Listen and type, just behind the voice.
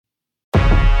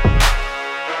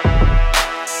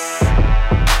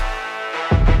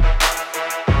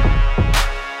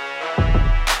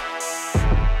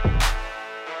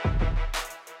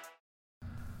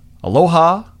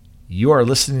Aloha. You are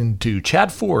listening to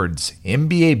Chad Ford's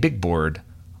NBA Big Board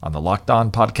on the Locked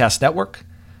On Podcast Network.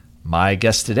 My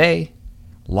guest today,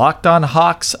 Locked On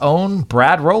Hawks' own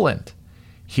Brad Rowland,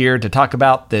 here to talk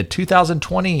about the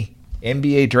 2020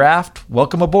 NBA Draft.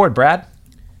 Welcome aboard, Brad.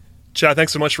 Chad,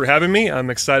 thanks so much for having me. I'm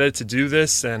excited to do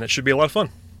this, and it should be a lot of fun.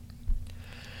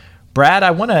 Brad,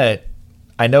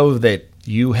 I know that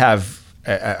you have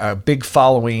a big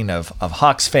following of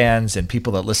Hawks fans and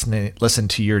people that listen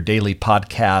to your daily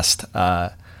podcast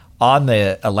on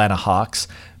the Atlanta Hawks.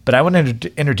 But I want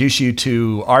to introduce you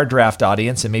to our draft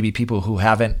audience and maybe people who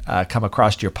haven't come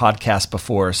across your podcast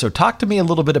before. So talk to me a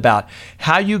little bit about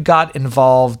how you got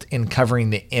involved in covering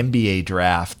the NBA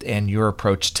draft and your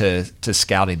approach to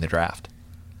scouting the draft.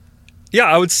 Yeah,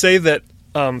 I would say that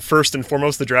first and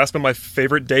foremost, the draft's been my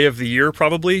favorite day of the year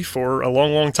probably for a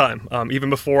long, long time. Even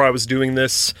before I was doing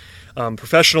this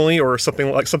professionally or something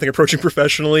approaching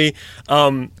professionally.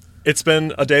 It's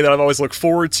been a day that I've always looked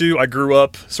forward to. I grew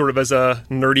up sort of as a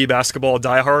nerdy basketball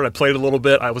diehard. I played a little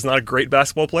bit. I was not a great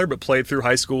basketball player, but played through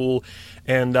high school.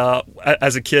 And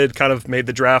as a kid, kind of made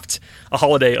the draft a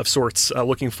holiday of sorts,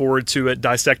 looking forward to it,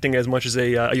 dissecting as much as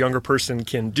a younger person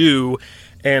can do.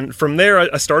 And from there,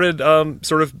 I started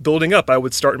sort of building up. I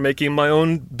would start making my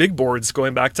own big boards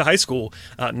going back to high school.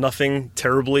 Nothing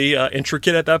terribly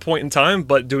intricate at that point in time,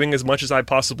 but doing as much as I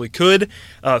possibly could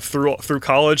through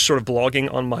college, sort of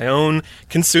blogging on my own,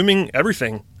 consuming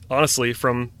everything, honestly,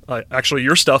 from actually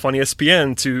your stuff on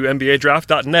ESPN to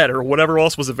NBADraft.net or whatever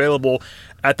else was available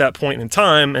at that point in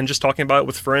time, and just talking about it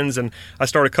with friends. And I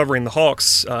started covering the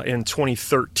Hawks in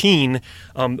 2013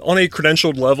 on a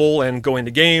credentialed level and going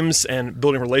to games and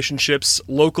building relationships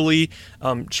locally,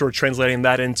 sort of translating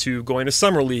that into going to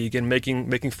Summer League and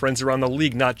making friends around the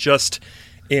league, not just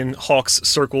in Hawks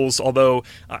circles, although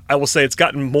I will say it's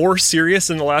gotten more serious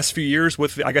in the last few years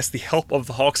with, I guess, the help of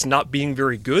the Hawks not being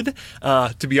very good,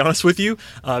 to be honest with you.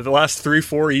 The last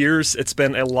 3-4 years, it's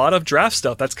been a lot of draft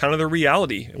stuff. That's kind of the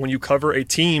reality. When you cover a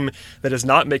team that is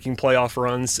not making playoff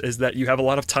runs, is that you have a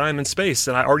lot of time and space,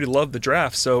 and I already love the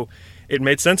draft, so it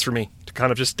made sense for me to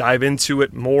kind of just dive into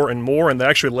it more and more, and that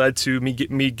actually led to me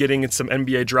getting in some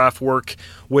NBA draft work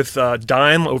with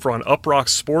Dime over on Uprock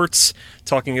Sports,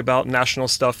 talking about national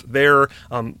stuff there,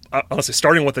 honestly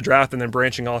starting with the draft and then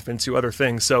branching off into other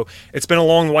things. So it's been a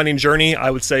long, winding journey. I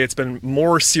would say it's been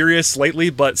more serious lately,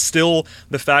 but still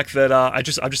the fact that I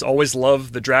just always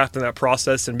loved the draft and that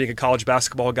process, and being a college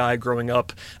basketball guy growing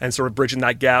up and sort of bridging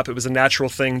that gap, it was a natural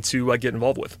thing to get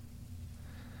involved with.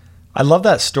 I love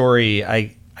that story.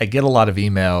 I get a lot of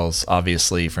emails,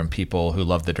 obviously, from people who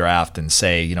love the draft and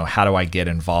say, how do I get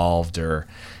involved, or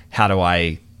how do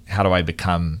I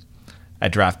become a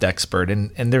draft expert?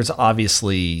 And there's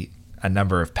obviously a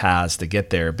number of paths to get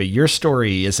there, but your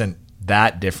story isn't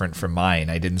that different from mine.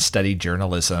 I didn't study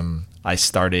journalism. I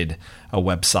started a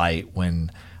website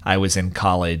when I was in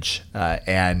college,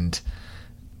 and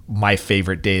my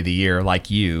favorite day of the year,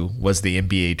 like you, was the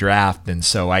NBA draft. And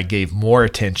so I gave more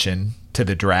attention to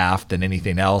the draft than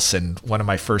anything else. And one of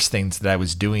my first things that I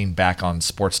was doing back on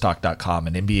sportstalk.com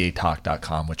and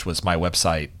NBAtalk.com, which was my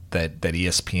website that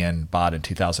ESPN bought in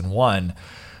 2001,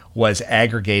 was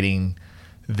aggregating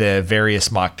the various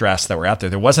mock drafts that were out there.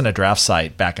 There wasn't a draft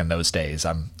site back in those days.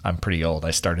 I'm pretty old.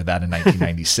 I started that in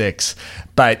 1996.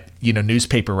 But,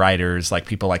 newspaper writers, like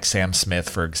people like Sam Smith,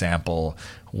 for example,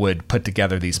 would put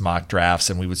together these mock drafts,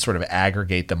 and we would sort of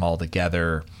aggregate them all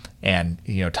together and,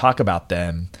 talk about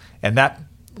them. And that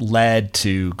led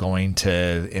to going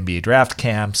to NBA draft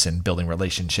camps and building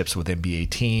relationships with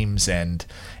NBA teams. And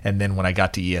then when I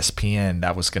got to ESPN,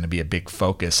 that was going to be a big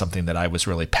focus, something that I was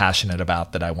really passionate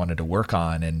about, that I wanted to work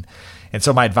on. And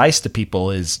so my advice to people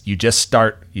is you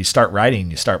start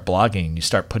writing, you start blogging, you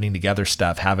start putting together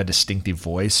stuff, have a distinctive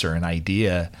voice or an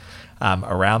idea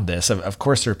around this. Of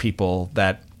course, there are people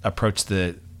that approach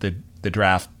the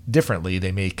draft differently.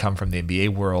 They may come from the NBA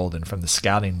world and from the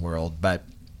scouting world, but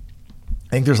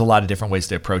I think there's a lot of different ways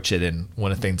to approach it. And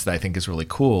one of the things that I think is really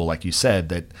cool, like you said,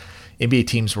 that NBA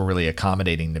teams were really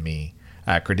accommodating to me,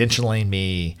 credentialing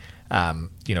me,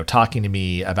 talking to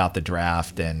me about the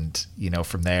draft. And,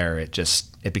 from there,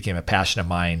 it became a passion of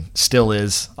mine, still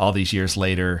is all these years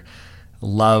later.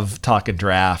 Love talking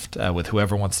draft with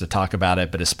whoever wants to talk about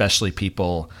it, but especially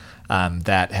people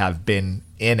that have been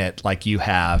in it like you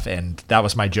have. And that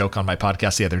was my joke on my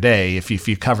podcast the other day. If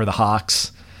you cover the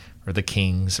Hawks or the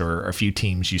Kings or a few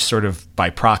teams, you sort of by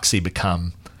proxy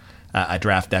become a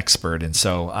draft expert. And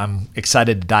so I'm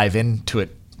excited to dive into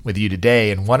it with you today,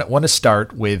 and want to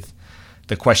start with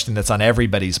the question that's on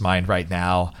everybody's mind right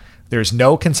now. There's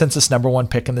no consensus number one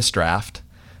pick in this draft.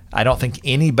 I don't think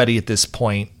anybody at this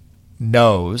point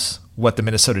knows what the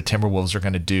Minnesota Timberwolves are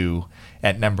going to do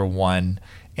at number 1.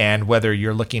 And whether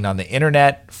you're looking on the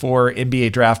internet for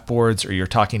NBA draft boards or you're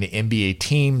talking to NBA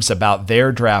teams about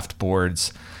their draft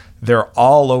boards, they're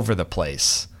all over the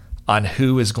place on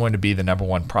who is going to be the number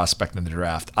 1 prospect in the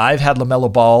draft. I've had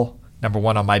LaMelo Ball number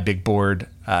 1 on my big board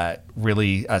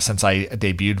since I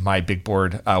debuted my big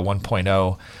board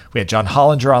 1.0. We had John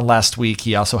Hollinger on last week.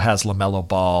 He also has LaMelo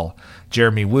Ball.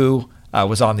 Jeremy Woo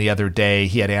was on the other day.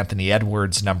 He had Anthony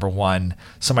Edwards number 1.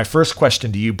 So my first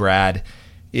question to you, Brad,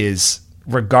 is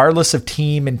regardless of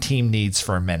team and team needs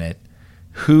for a minute,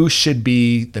 who should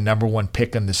be the number 1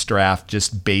 pick in this draft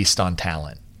just based on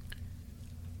talent?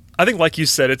 I think, like you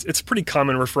said, it's a pretty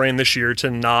common refrain this year to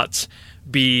not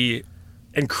be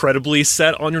incredibly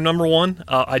set on your number 1.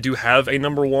 I do have a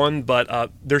number 1,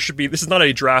 but this is not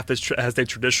a draft that has a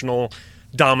traditional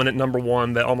dominant number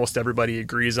 1 that almost everybody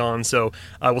agrees on. So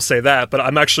I will say that, but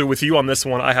I'm actually with you on this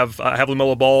one. I have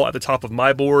LaMelo Ball at the top of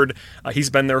my board.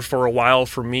 He's been there for a while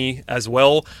for me as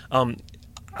well.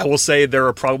 I will say there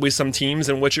are probably some teams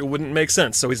in which it wouldn't make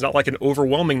sense. So he's not like an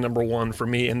overwhelming number 1 for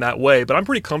me in that way, but I'm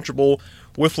pretty comfortable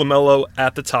with LaMelo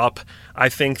at the top. I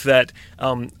think that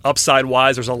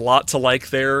upside-wise, there's a lot to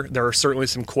like there. There are certainly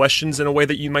some questions in a way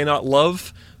that you may not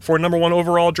love for a number 1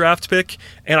 overall draft pick.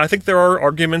 And I think there are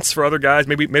arguments for other guys.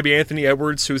 Maybe Anthony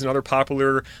Edwards, who's another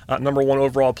popular number 1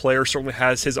 overall player, certainly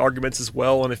has his arguments as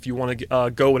well. And if you want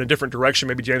to go in a different direction,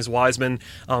 maybe James Wiseman,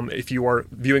 if you are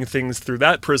viewing things through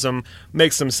that prism,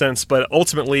 makes some sense. But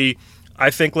ultimately,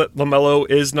 I think LaMelo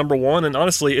is number 1. And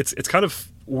honestly, it's kind of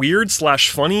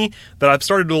weird/funny that I've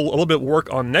started to do a little bit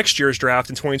work on next year's draft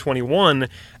in 2021. And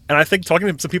I think talking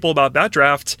to some people about that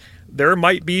draft, there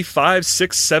might be 5,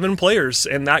 6, 7 players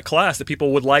in that class that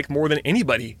people would like more than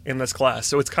anybody in this class.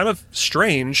 So it's kind of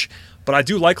strange, but I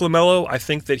do like LaMelo. I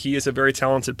think that he is a very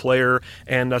talented player,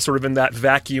 and sort of in that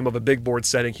vacuum of a big board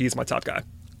setting, he's my top guy.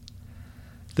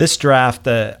 This draft,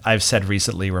 I've said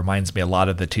recently, reminds me a lot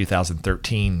of the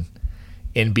 2013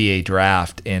 NBA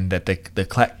draft in that the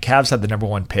Cavs had the number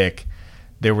 1 pick.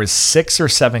 There was 6 or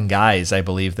 7 guys, I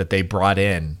believe, that they brought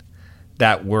in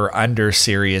that were under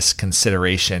serious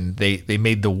consideration. They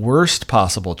made the worst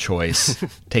possible choice,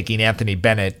 taking Anthony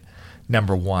Bennett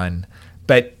number 1.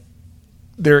 But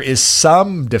there is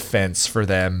some defense for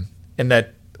them in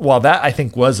that, while that I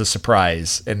think was a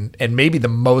surprise, and maybe the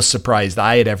most surprised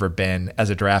I had ever been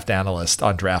as a draft analyst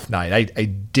on draft night. I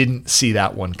didn't see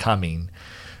that one coming.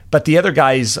 But the other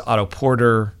guys, Otto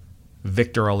Porter,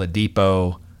 Victor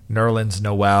Oladipo, Nerlens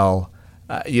Noel,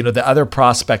 the other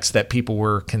prospects that people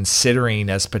were considering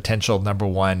as potential number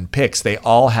 1 picks, they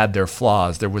all had their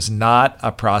flaws. There was not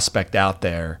a prospect out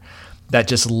there that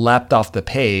just leapt off the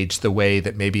page the way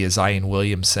that maybe a Zion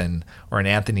Williamson or an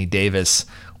Anthony Davis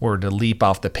were to leap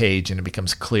off the page and it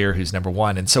becomes clear who's number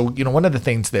 1. And so, one of the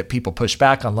things that people push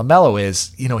back on LaMelo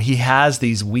is, he has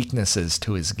these weaknesses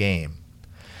to his game.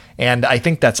 And I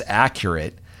think that's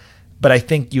accurate, but I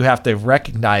think you have to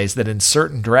recognize that in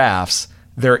certain drafts,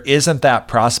 there isn't that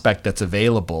prospect that's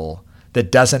available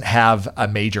that doesn't have a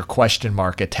major question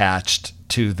mark attached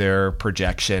to their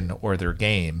projection or their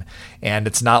game. And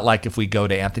it's not like if we go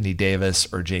to Anthony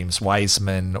Davis or James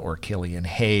Wiseman or Killian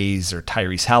Hayes or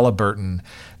Tyrese Halliburton,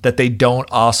 that they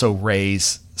don't also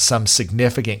raise some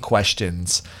significant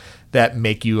questions that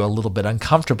make you a little bit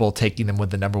uncomfortable taking them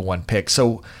with the number 1 pick.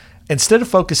 So instead of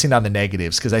focusing on the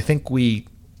negatives, because I think we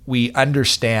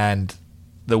understand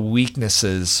the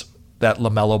weaknesses that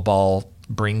LaMelo Ball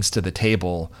brings to the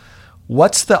table,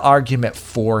 what's the argument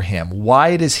for him?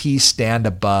 Why does he stand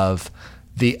above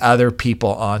the other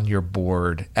people on your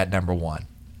board at number 1?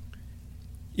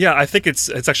 Yeah, I think it's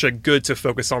actually good to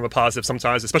focus on the positive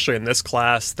sometimes, especially in this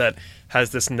class that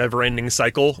has this never-ending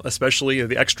cycle. Especially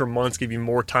the extra months give you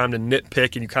more time to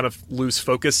nitpick, and you kind of lose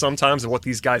focus sometimes of what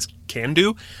these guys can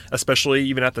do, especially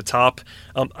even at the top.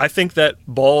 I think that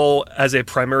Ball as a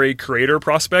primary creator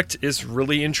prospect is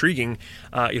really intriguing.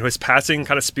 His passing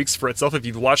kind of speaks for itself if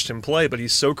you've watched him play, but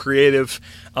he's so creative,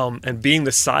 and being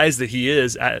the size that he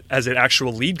is as an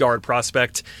actual lead guard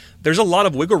prospect, there's a lot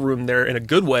of wiggle room there in a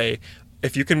good way.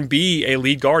 If you can be a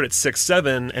lead guard at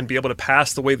 6'7" and be able to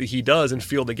pass the way that he does and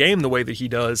field the game the way that he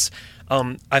does,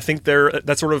 I think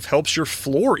that sort of helps your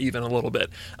floor even a little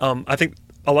bit. I think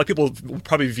a lot of people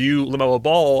probably view LaMelo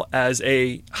Ball as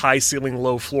a high ceiling,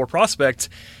 low floor prospect,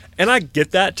 and I get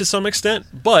that to some extent,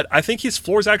 but I think his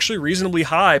floor is actually reasonably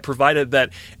high, provided that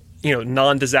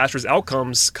non-disastrous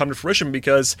outcomes come to fruition,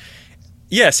 because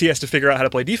yes, he has to figure out how to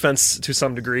play defense to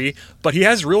some degree, but he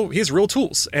has real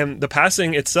tools, and the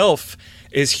passing itself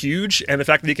is huge, and the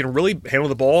fact that he can really handle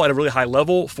the ball at a really high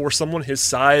level for someone his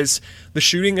size. The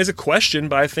shooting is a question,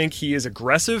 but I think he is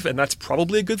aggressive, and that's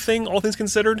probably a good thing, all things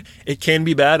considered. It can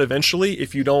be bad eventually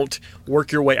if you don't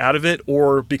work your way out of it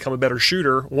or become a better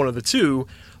shooter, one of the two,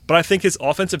 but I think his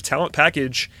offensive talent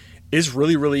package is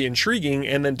really, really intriguing.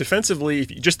 And then defensively,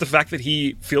 just the fact that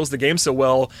he feels the game so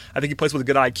well, I think he plays with a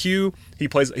good IQ. He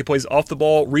plays off the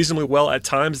ball reasonably well at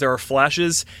times. There are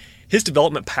flashes. His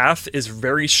development path is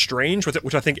very strange,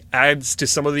 which I think adds to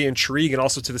some of the intrigue and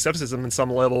also to the skepticism in some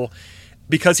level,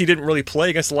 because he didn't really play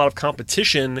against a lot of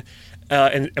competition,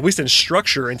 and at least in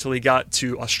structure, until he got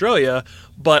to Australia.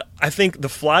 But I think the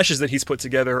flashes that he's put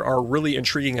together are really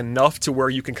intriguing enough to where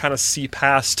you can kind of see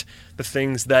past the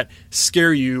things that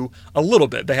scare you a little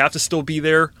bit. They have to still be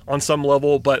there on some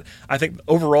level, but I think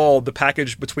overall the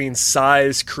package between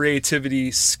size,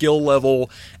 creativity, skill level,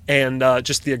 and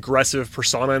just the aggressive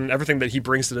persona and everything that he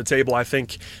brings to the table, I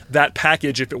think that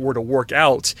package, if it were to work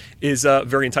out, is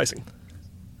very enticing.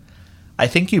 I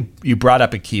think you brought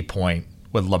up a key point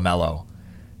with LaMelo.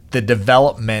 The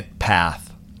development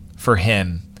path for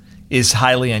him is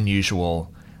highly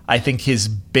unusual. I think his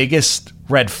biggest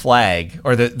red flag,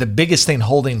 or the biggest thing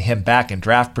holding him back in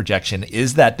draft projection,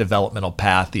 is that developmental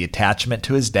path, the attachment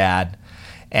to his dad,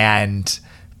 and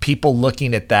people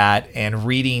looking at that and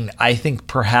reading, I think,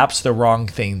 perhaps the wrong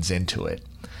things into it.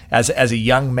 As a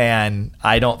young man,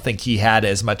 I don't think he had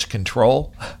as much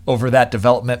control over that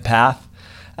development path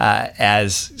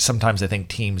as sometimes I think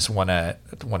teams want to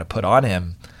put on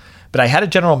him. But I had a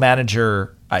general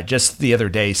manager just the other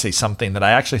day say something that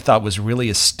I actually thought was really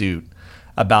astute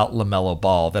about LaMelo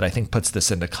Ball that I think puts this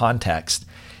into context.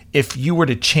 If you were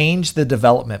to change the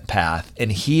development path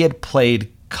and he had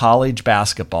played college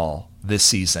basketball this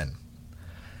season,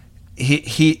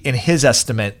 he in his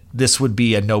estimate, this would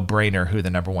be a no-brainer who the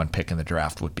number one pick in the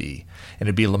draft would be, and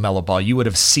it'd be LaMelo Ball. You would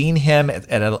have seen him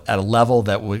at a level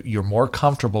that you're more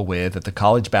comfortable with at the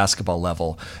college basketball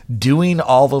level, doing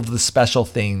all of the special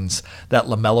things that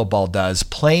LaMelo Ball does,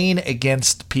 playing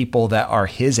against people that are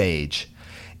his age,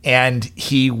 and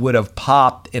he would have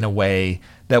popped in a way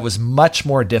that was much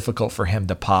more difficult for him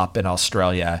to pop in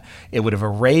Australia. It would have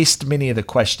erased many of the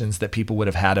questions that people would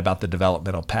have had about the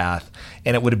developmental path,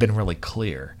 and it would have been really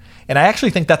clear. And I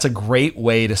actually think that's a great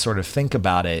way to sort of think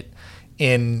about it,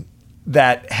 in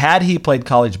that had he played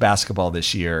college basketball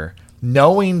this year,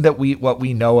 knowing that what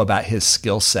we know about his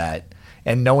skill set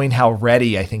and knowing how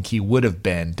ready I think he would have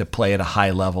been to play at a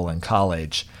high level in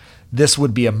college, this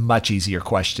would be a much easier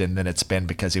question than it's been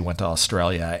because he went to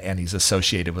Australia and he's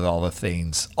associated with all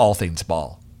things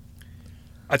ball.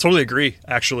 I totally agree,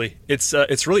 actually. It's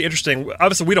really interesting.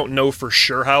 Obviously, we don't know for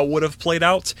sure how it would have played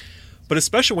out, but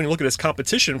especially when you look at his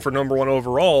competition for number one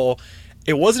overall,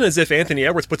 it wasn't as if Anthony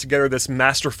Edwards put together this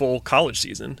masterful college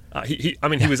season. He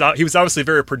was obviously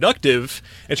very productive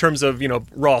in terms of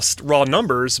raw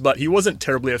numbers, but he wasn't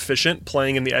terribly efficient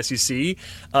playing in the SEC.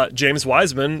 James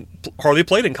Wiseman hardly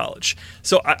played in college,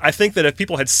 so I think that if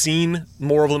people had seen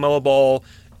more of LaMelo Ball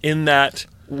in that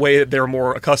way that they're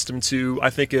more accustomed to, I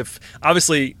think if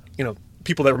obviously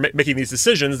people that are making these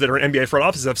decisions that are in NBA front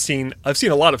offices, I've seen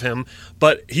a lot of him,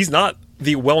 but he's not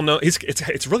the well-known.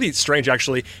 It's really strange,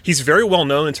 actually. He's very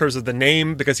well-known in terms of the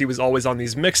name because he was always on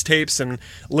these mixtapes and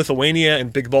Lithuania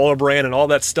and Big Baller Brand and all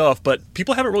that stuff, but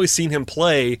people haven't really seen him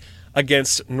play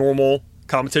against normal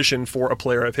competition for a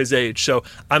player of his age. So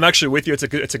I'm actually with you.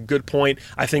 It's a good point.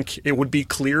 I think it would be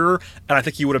clearer, and I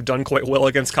think he would have done quite well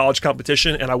against college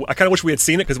competition, and I kind of wish we had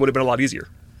seen it because it would have been a lot easier.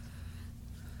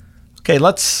 Okay,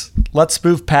 let's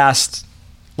move past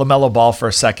LaMelo Ball for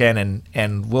a second,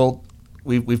 and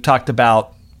we've talked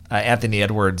about Anthony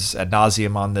Edwards ad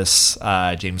nauseum on this,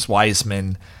 James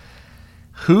Wiseman.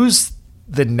 Who's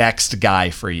the next guy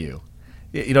for you?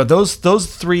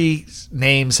 Those three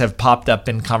names have popped up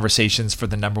in conversations for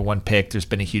the number one pick. There's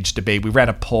been a huge debate. We ran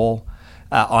a poll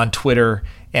on Twitter,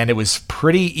 and it was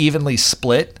pretty evenly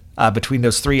split between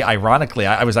those three. Ironically,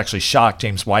 I was actually shocked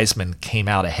James Wiseman came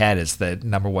out ahead as the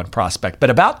number one prospect,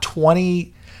 but about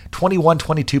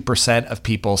 22% of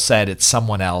people said it's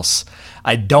someone else.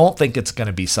 I don't think it's going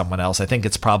to be someone else. I think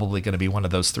it's probably going to be one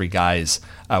of those three guys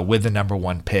with the number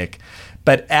one pick.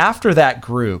 But after that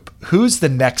group, who's the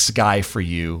next guy for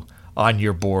you on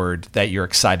your board that you're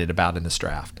excited about in this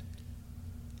draft?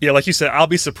 Yeah, like you said, I'll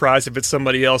be surprised if it's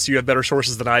somebody else. You have better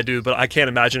sources than I do, but I can't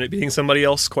imagine it being somebody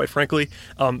else, quite frankly.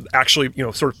 Actually,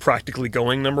 sort of practically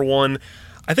going number one.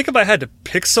 I think if I had to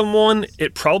pick someone,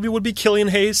 it probably would be Killian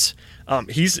Hayes.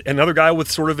 He's another guy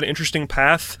with sort of an interesting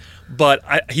path, but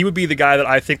he would be the guy that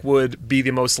I think would be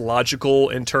the most logical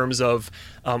in terms of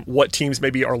what teams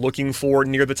maybe are looking for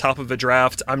near the top of a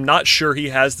draft. I'm not sure he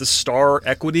has the star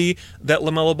equity that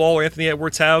LaMelo Ball or Anthony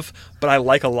Edwards have, but I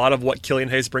like a lot of what Killian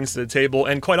Hayes brings to the table.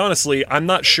 And quite honestly, I'm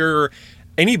not sure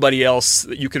anybody else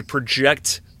that you could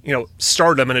project,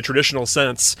 stardom in a traditional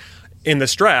sense in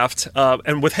this draft.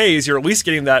 And with Hayes, you're at least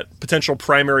getting that potential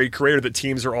primary creator that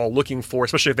teams are all looking for,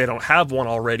 especially if they don't have one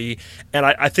already. And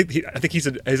I think he's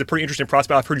a pretty interesting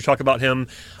prospect. I've heard you talk about him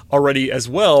already as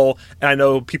well. And I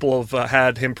know people have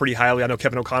had him pretty highly. I know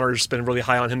Kevin O'Connor's been really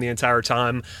high on him the entire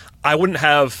time. I wouldn't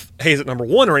have Hayes at number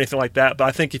 1 or anything like that, but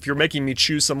I think if you're making me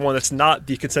choose someone that's not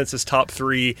the consensus top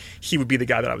 3, he would be the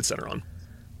guy that I would center on.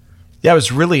 Yeah, it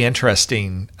was really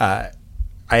interesting.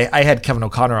 I had Kevin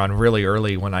O'Connor on really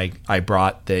early when I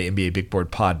brought the NBA Big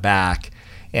Board pod back,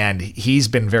 and he's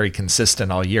been very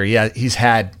consistent all year. Yeah, he's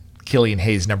had Killian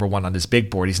Hayes number 1 on his big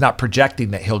board. He's not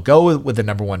projecting that he'll go with the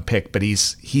number 1 pick, but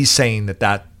he's saying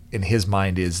that in his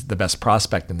mind is the best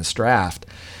prospect in this draft.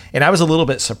 And I was a little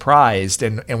bit surprised.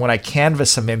 And when I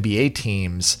canvassed some NBA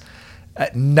teams,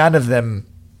 none of them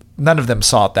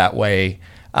saw it that way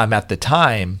at the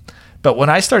time. But when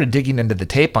I started digging into the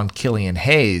tape on Killian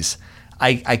Hayes,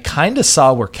 I kind of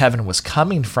saw where Kevin was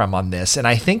coming from on this. And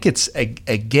I think it's,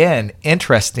 again,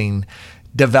 interesting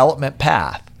development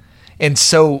path. And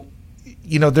so,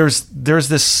 there's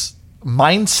this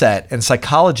mindset and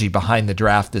psychology behind the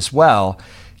draft as well.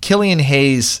 Killian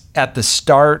Hayes, at the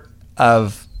start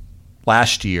of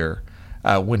last year,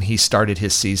 when he started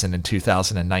his season in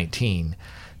 2019,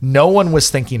 no one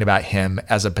was thinking about him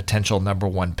as a potential number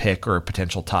 1 pick or a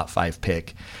potential top 5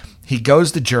 pick. He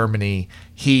goes to Germany.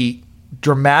 He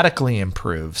dramatically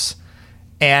improves.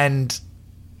 And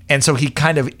so he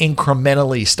kind of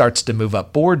incrementally starts to move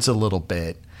up boards a little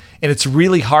bit. And it's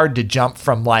really hard to jump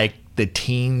from like the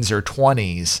teens or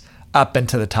 20s up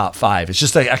into the top 5. It's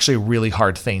just actually a really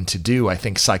hard thing to do, I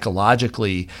think,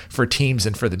 psychologically for teams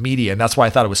and for the media. And that's why I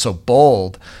thought it was so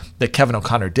bold that Kevin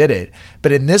O'Connor did it.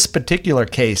 But in this particular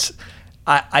case,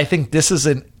 I think this is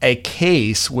a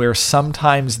case where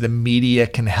sometimes the media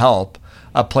can help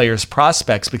a player's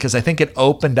prospects, because I think it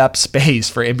opened up space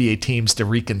for NBA teams to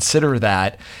reconsider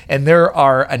that. And there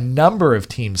are a number of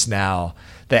teams now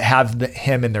that have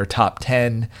him in their top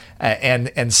 10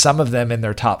 and some of them in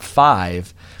their top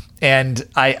 5. And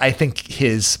I think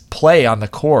his play on the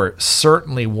court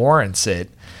certainly warrants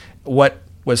it. What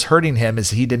was hurting him is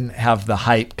he didn't have the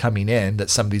hype coming in that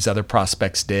some of these other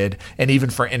prospects did. And even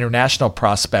for international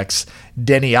prospects,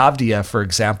 Deni Avdija, for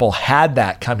example, had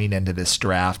that coming into this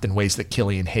draft in ways that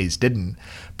Killian Hayes didn't.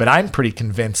 But I'm pretty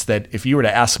convinced that if you were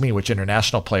to ask me which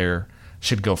international player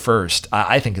should go first,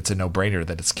 I think it's a no-brainer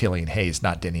that it's Killian Hayes,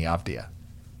 not Deni Avdija.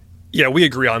 Yeah, we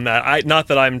agree on that. Not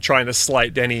that I'm trying to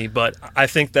slight Deni, but I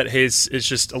think that Hayes is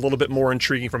just a little bit more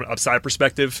intriguing from an upside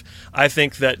perspective. I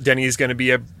think that Deni is going to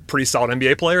be a pretty solid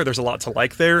NBA player. There's a lot to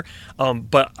like there,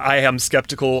 but I am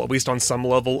skeptical, at least on some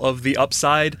level, of the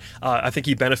upside. I think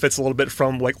he benefits a little bit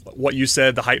from like what you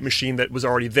said, the hype machine that was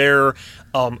already there.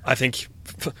 I think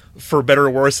for better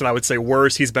or worse, and I would say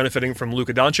worse, he's benefiting from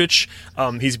Luka Doncic.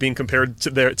 He's being compared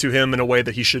to him in a way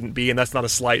that he shouldn't be, and that's not a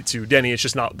slight to Deni. It's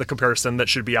just not the comparison that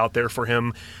should be out there for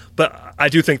him. But I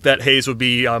do think that Hayes would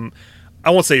be, I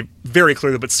won't say very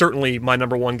clearly, but certainly my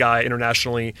number 1 guy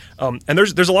internationally. And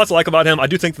there's a lot to like about him. I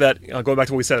do think that, going back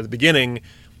to what we said at the beginning,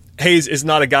 Hayes is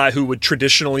not a guy who would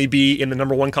traditionally be in the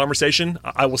number 1 conversation.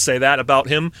 I will say that about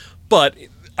him. But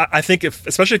I think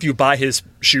especially if you buy his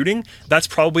shooting, that's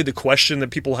probably the question that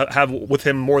people have with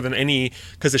him more than any,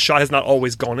 because his shot has not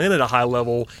always gone in at a high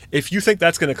level. If you think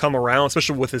that's going to come around,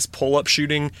 especially with his pull-up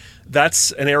shooting,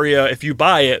 that's an area, if you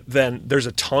buy it, then there's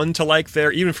a ton to like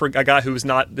there. Even for a guy who's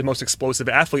not the most explosive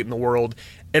athlete in the world,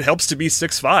 it helps to be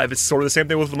 6'5". It's sort of the same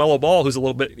thing with LaMelo Ball, who's a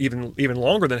little bit even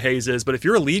longer than Hayes is. But if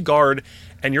you're a lead guard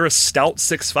and you're a stout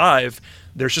 6'5",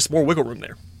 there's just more wiggle room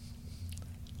there.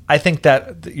 I think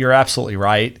that you're absolutely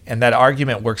right, and that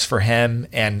argument works for him.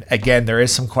 And again, there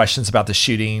is some questions about the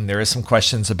shooting. There is some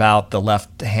questions about the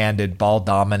left-handed ball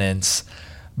dominance,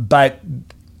 but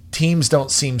teams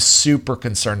don't seem super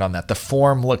concerned on that. The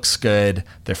form looks good.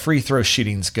 The free throw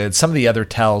shooting's good. Some of the other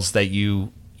tells that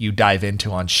you dive into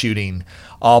on shooting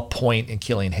all point in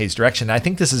Killian Hayes' direction. And I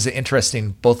think this is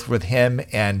interesting both with him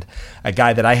and a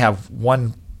guy that I have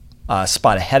one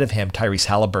spot ahead of him, Tyrese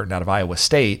Halliburton out of Iowa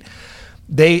State.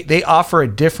 They offer a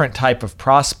different type of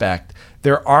prospect.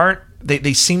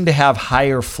 They seem to have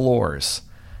higher floors,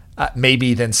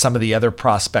 maybe than some of the other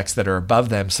prospects that are above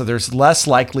them. So there's less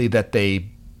likely that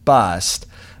they bust,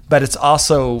 but it's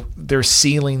also their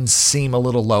ceilings seem a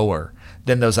little lower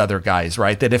than those other guys,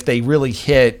 right? That if they really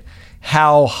hit,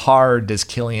 how hard does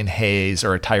Killian Hayes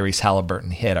or a Tyrese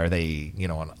Halliburton hit? Are they,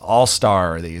 an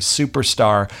all-star? Are they a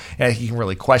superstar? And you can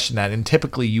really question that. And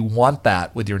typically you want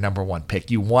that with your number one pick.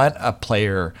 You want a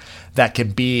player that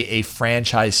can be a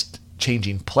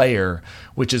franchise-changing player,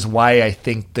 which is why I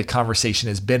think the conversation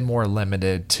has been more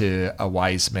limited to a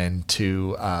Wiseman,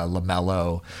 to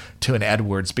LaMelo, to an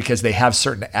Edwards, because they have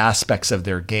certain aspects of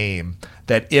their game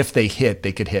that if they hit,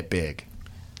 they could hit big.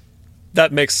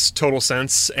 That makes total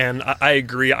sense, and I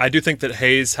agree. I do think that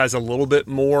Hayes has a little bit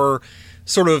more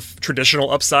sort of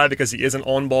traditional upside because he is an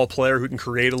on-ball player who can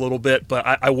create a little bit, but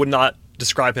I would not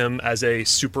describe him as a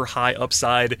super high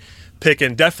upside pick,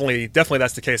 and definitely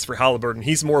that's the case for Halliburton.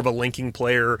 He's more of a linking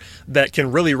player that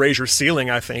can really raise your ceiling,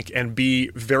 I think, and be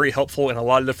very helpful in a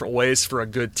lot of different ways for a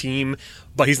good team.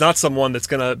 But he's not someone that's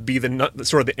going to be the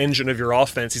sort of the engine of your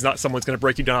offense. He's not someone that's going to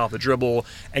break you down off the dribble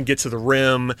and get to the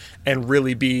rim and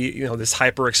really be, this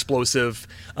hyper explosive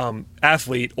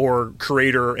athlete or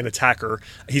creator and attacker.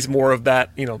 He's more of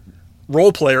that,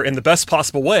 role player in the best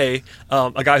possible way,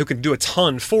 a guy who can do a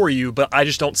ton for you. But I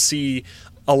just don't see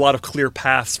a lot of clear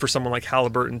paths for someone like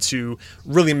Halliburton to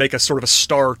really make a sort of a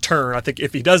star turn. I think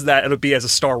if he does that, it'll be as a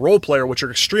star role player, which are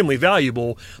extremely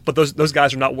valuable, but those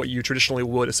guys are not what you traditionally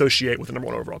would associate with the number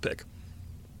one overall pick.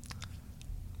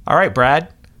 All right,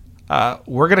 Brad,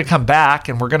 we're going to come back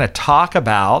and we're going to talk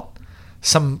about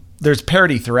there's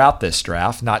parity throughout this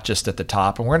draft, not just at the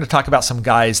top, and we're going to talk about some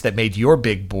guys that made your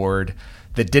big board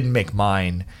that didn't make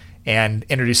mine, and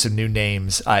introduce some new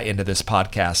names into this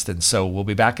podcast. And so we'll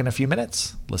be back in a few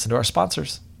minutes. Listen to our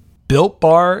sponsors. Built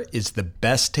Bar is the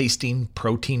best tasting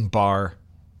protein bar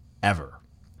ever.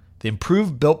 The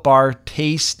improved Built Bar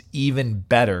taste even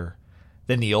better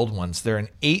than the old ones. They're in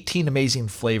 18 amazing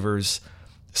flavors,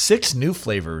 6 new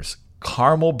flavors: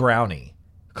 caramel brownie,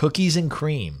 cookies and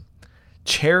cream,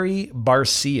 cherry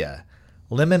barcia,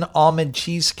 lemon almond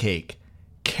cheesecake,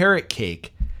 carrot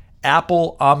cake,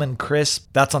 apple almond crisp.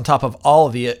 That's on top of all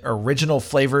of the original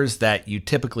flavors that you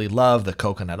typically love: the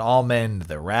coconut almond,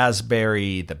 the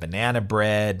raspberry, the banana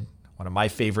bread. One of my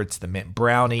favorites, the mint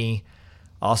brownie.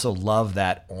 Also love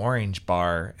that orange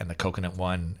bar and the coconut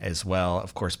one as well,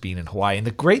 of course, being in Hawaii. And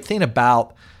the great thing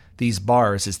about these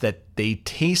bars is that they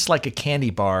taste like a candy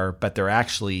bar, but they're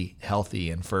actually healthy.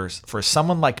 And for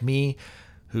someone like me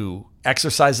who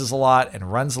exercises a lot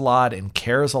and runs a lot and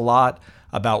cares a lot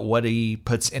about what he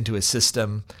puts into his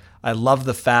system, I love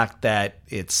the fact that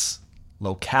it's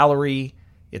low calorie,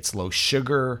 it's low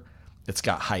sugar, it's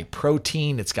got high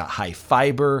protein, it's got high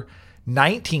fiber,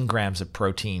 19 grams of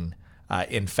protein,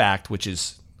 in fact, which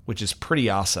is pretty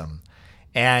awesome.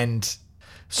 And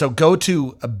so go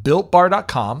to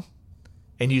BuiltBar.com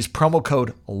and use promo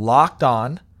code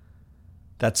LOCKEDON.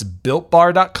 That's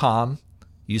BuiltBar.com.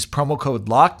 Use promo code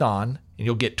LOCKEDON, and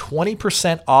you'll get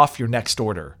 20% off your next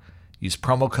order. Use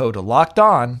promo code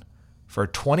LOCKEDON for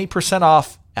 20%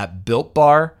 off at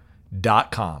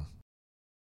BuiltBar.com.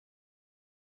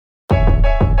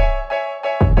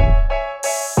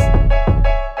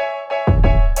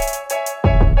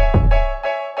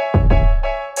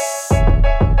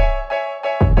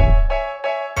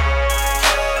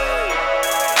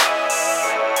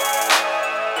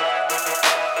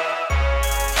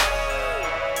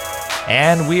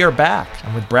 And we are back.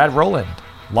 I'm with Brad Rowland,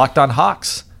 Locked On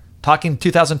Hawks, talking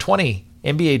 2020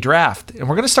 NBA draft. And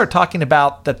we're going to start talking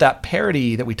about that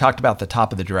parity that we talked about at the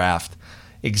top of the draft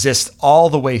exists all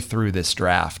the way through this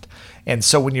draft. And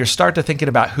so when you start to thinking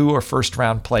about who are first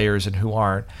round players and who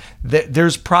aren't,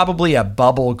 there's probably a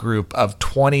bubble group of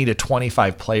 20 to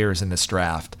 25 players in this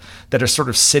draft that are sort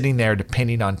of sitting there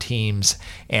depending on teams,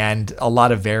 and a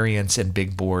lot of variance in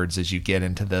big boards as you get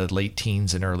into the late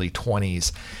teens and early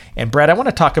 20s. And Brad, I want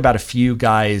to talk about a few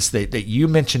guys that you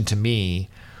mentioned to me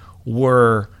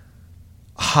were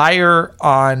higher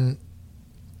on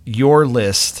your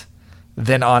list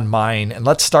than on mine. And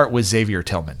let's start with Xavier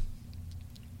Tillman.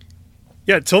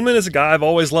 Yeah, Tillman is a guy I've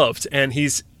always loved, and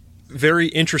he's very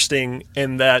interesting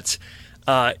in that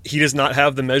he does not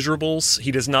have the measurables.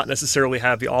 He does not necessarily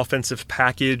have the offensive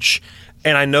package.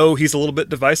 And I know he's a little bit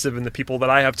divisive in the people that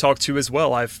I have talked to as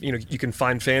well. You can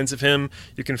find fans of him,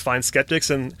 you can find skeptics,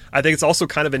 and I think it's also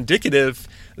kind of indicative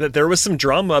that there was some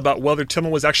drama about whether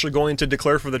Tillman was actually going to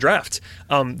declare for the draft.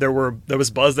 There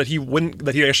was buzz that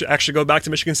he actually go back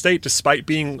to Michigan State despite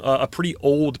being a pretty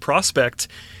old prospect.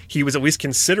 He was at least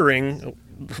considering,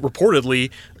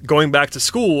 reportedly, going back to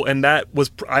school, and that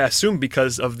was, I assume,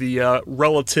 because of the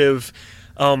relative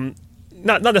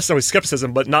not necessarily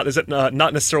skepticism, but not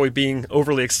necessarily being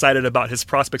overly excited about his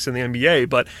prospects in the NBA.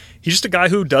 But he's just a guy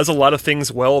who does a lot of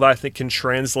things well that I think can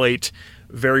translate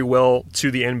very well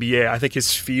to the NBA. I think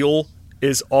his feel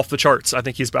is off the charts. I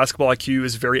think his basketball IQ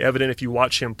is very evident if you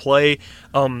watch him play.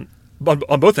 On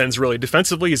both ends, really.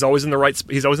 Defensively, he's always in the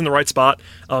right spot.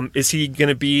 Is he going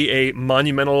to be a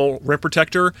monumental rim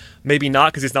protector? Maybe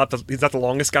not, because he's not the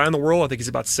longest guy in the world. I think he's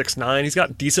about 6'9". He's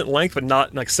got decent length, but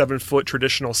not like 7-foot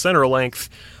traditional center length.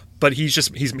 But he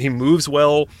moves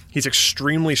well. He's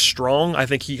extremely strong. I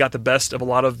think he got the best of a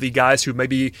lot of the guys who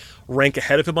maybe rank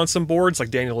ahead of him on some boards, like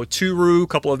Daniel Oturu, a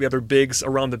couple of the other bigs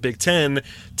around the Big Ten.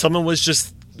 Tillman was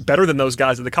just better than those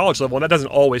guys at the college level, and that doesn't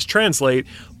always translate,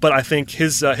 but I think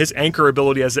his anchor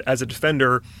ability as a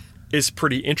defender is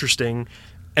pretty interesting.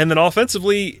 And then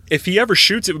offensively, if he ever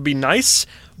shoots, it would be nice,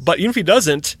 but even if he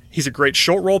doesn't, he's a great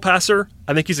short roll passer.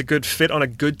 I think he's a good fit on a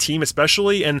good team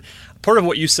especially, and part of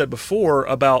what you said before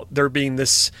about there being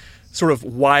this sort of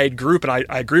wide group, and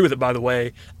I agree with it, by the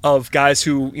way, of guys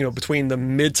who, between the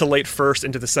mid to late first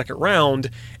into the second round,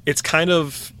 it's kind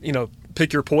of,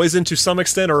 pick your poison to some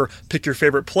extent, or pick your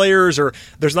favorite players, or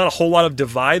there's not a whole lot of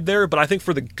divide there. But I think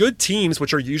for the good teams,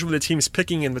 which are usually the teams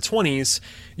picking in the 20s,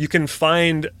 you can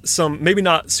find some maybe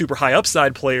not super high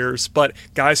upside players, but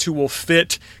guys who will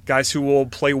fit, guys who will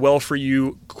play well for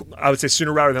you, I would say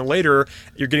sooner rather than later.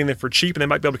 You're getting them for cheap and they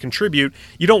might be able to contribute.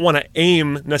 You don't want to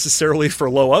aim necessarily for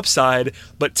low upside,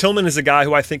 but Tillman is a guy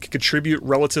who I think can contribute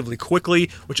relatively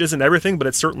quickly, which isn't everything, but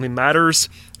it certainly matters.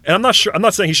 And I'm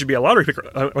not saying he should be a lottery pick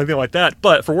or anything like that,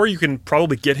 but for where you can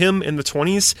probably get him in the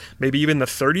 20s, maybe even the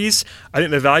 30s, I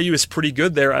think the value is pretty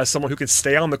good there as someone who can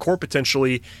stay on the court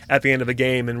potentially at the end of a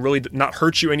game and really not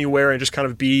hurt you anywhere and just kind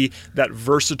of be that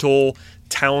versatile,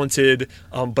 talented,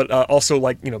 but also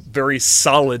very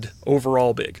solid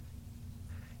overall big.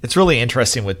 It's really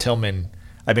interesting with Tillman.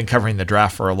 I've been covering the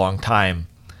draft for a long time.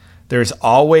 There's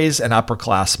always an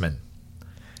upperclassman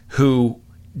who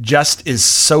just is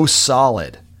so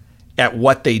solid at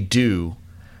what they do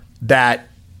that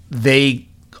they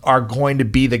are going to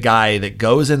be the guy that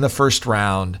goes in the first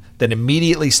round, that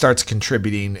immediately starts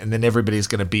contributing, and then everybody's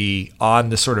going to be on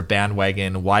the sort of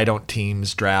bandwagon. Why don't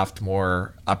teams draft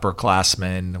more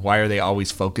upperclassmen? Why are they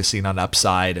always focusing on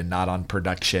upside and not on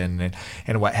production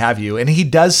and what have you? And he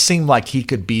does seem like he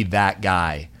could be that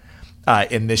guy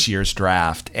in this year's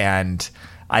draft. And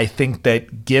I think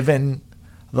that given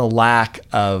the lack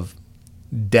of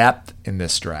depth in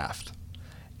this draft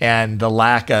and the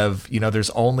lack of, there's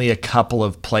only a couple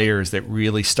of players that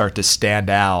really start to stand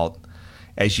out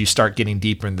as you start getting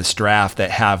deeper in this draft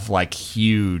that have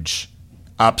huge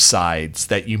upsides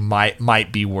that you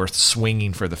might be worth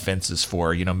swinging for the fences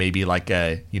for, maybe like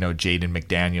a, Jaden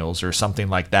McDaniels or something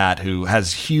like that, who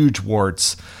has huge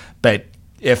warts, but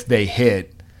if they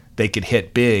hit, they could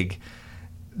hit big.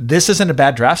 This isn't a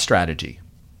bad draft strategy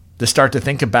to start to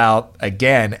think about,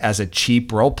 again, as a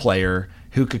cheap role player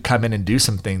who could come in and do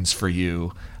some things for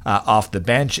you off the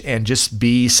bench and just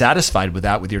be satisfied with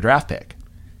that with your draft pick.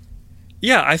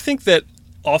 Yeah, I think that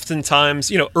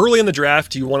oftentimes, early in the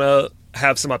draft, you want to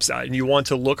have some upside and you want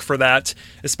to look for that,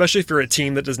 especially if you're a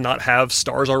team that does not have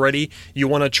stars already. You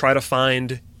want to try to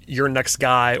find your next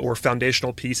guy or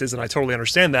foundational pieces, and I totally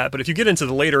understand that. But if you get into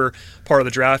the later part of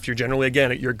the draft, you're generally,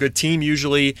 again, you're a good team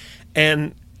usually,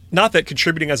 and not that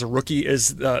contributing as a rookie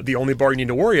is the only bar you need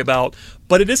to worry about,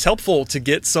 but it is helpful to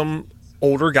get some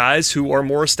older guys who are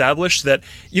more established. That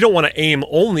you don't want to aim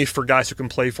only for guys who can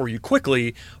play for you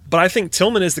quickly, but I think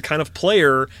Tillman is the kind of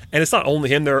player, and it's not only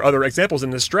him, there are other examples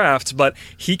in this draft, but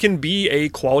he can be a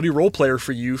quality role player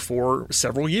for you for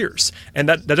several years. And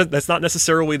that's not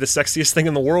necessarily the sexiest thing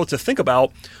in the world to think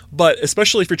about, but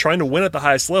especially if you're trying to win at the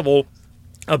highest level,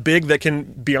 a big that can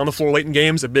be on the floor late in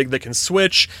games, a big that can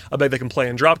switch, a big that can play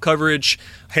in drop coverage,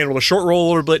 handle the short roll a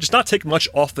little bit, just not take much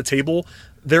off the table.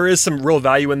 There is some real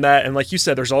value in that. And like you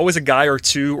said, there's always a guy or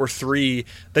two or three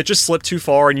that just slip too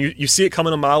far and you see it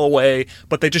coming a mile away,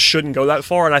 but they just shouldn't go that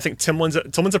far. And I think Tillman's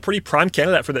a pretty prime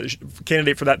candidate for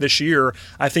that this year.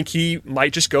 I think he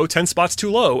might just go 10 spots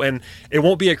too low, and it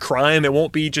won't be a crime. It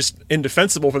won't be just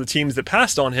indefensible for the teams that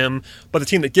passed on him, but the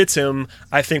team that gets him,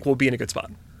 I think, will be in a good spot.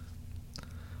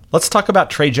 Let's talk about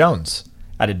Tre Jones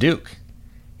out of Duke.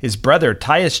 His brother,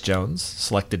 Tyus Jones,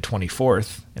 selected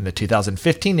 24th in the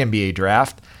 2015 NBA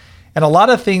draft. And a lot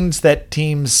of things that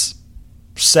teams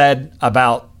said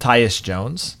about Tyus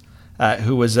Jones,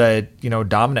 who was a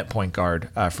dominant point guard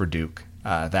for Duke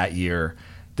that year,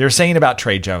 they're saying about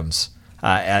Tre Jones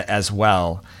as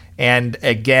well. And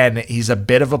again, he's a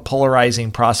bit of a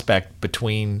polarizing prospect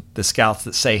between the scouts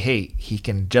that say, hey, he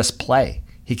can just play.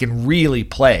 he can really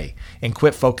play and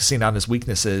quit focusing on his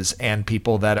weaknesses, and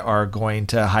people that are going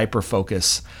to hyper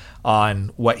focus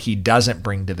on what he doesn't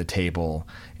bring to the table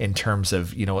in terms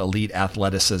of, elite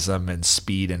athleticism and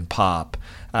speed and pop.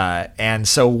 And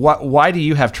so why do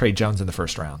you have Tre Jones in the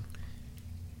first round?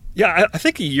 Yeah, I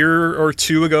think a year or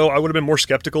two ago, I would have been more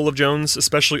skeptical of Jones,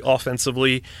 especially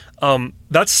offensively.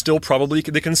 That's still probably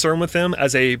the concern with him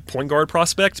as a point guard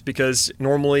prospect, because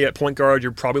normally at point guard,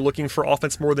 you're probably looking for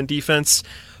offense more than defense.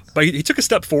 But he took a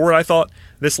step forward, I thought,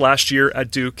 this last year at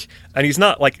Duke. And he's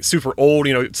not like super old.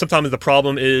 Sometimes the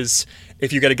problem is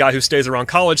if you get a guy who stays around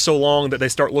college so long that they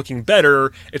start looking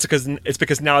better, it's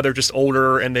because now they're just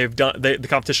older and the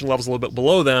competition level's a little bit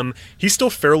below them. He's still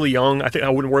fairly young. I think I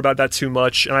wouldn't worry about that too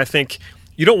much. And I think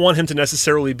you don't want him to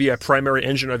necessarily be a primary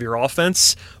engine of your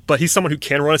offense, but he's someone who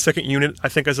can run a second unit, I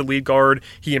think, as a lead guard.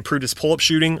 He improved his pull-up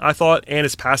shooting, I thought, and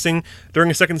his passing during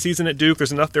his second season at Duke.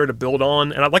 There's enough there to build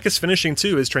on, and I like his finishing,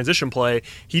 too, his transition play.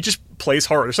 He just plays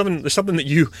hard. There's something that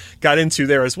you got into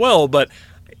there as well, but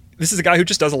this is a guy who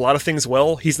just does a lot of things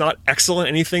well. He's not excellent at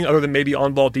anything other than maybe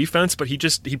on-ball defense, but he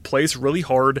plays really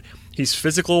hard. He's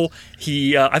physical.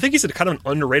 I think he's a kind of an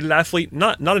underrated athlete,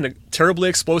 not a terribly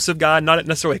explosive guy, not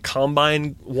necessarily a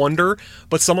combine wonder,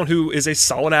 but someone who is a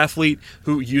solid athlete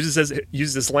who uses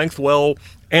his length well,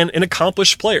 and an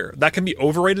accomplished player. That can be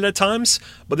overrated at times,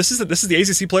 but this is the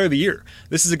ACC Player of the Year.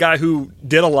 This is a guy who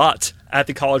did a lot at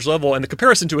the college level, and the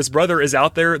comparison to his brother is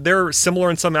out there. They're similar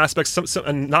in some aspects,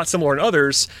 and not similar in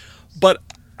others, but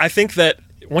I think that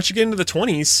once you get into the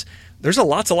 20s, there's a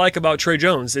lot to like about Tre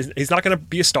Jones. He's not going to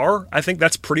be a star. I think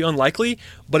that's pretty unlikely.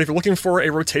 But if you're looking for a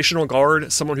rotational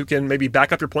guard, someone who can maybe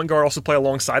back up your point guard, also play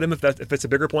alongside him if it's a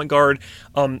bigger point guard,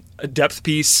 a depth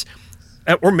piece,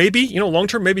 or maybe, long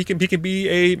term, maybe he can be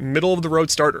a middle of the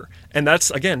road starter. And that's,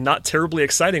 again, not terribly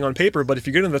exciting on paper. But if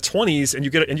you get in the 20s and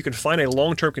you can find a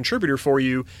long term contributor for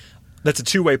you, that's a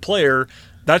two-way player.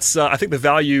 That's I think the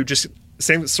value just.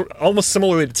 Almost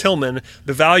similarly to Tillman,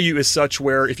 the value is such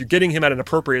where if you're getting him at an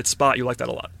appropriate spot, you like that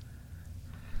a lot.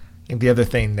 I think the other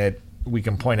thing that we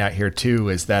can point out here too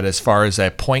is that as far as a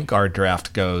point guard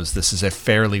draft goes, this is a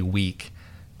fairly weak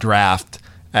draft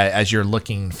as you're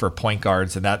looking for point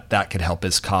guards, and that could help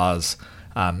his cause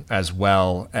as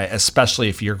well, especially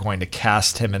if you're going to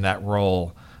cast him in that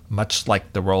role, much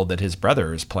like the role that his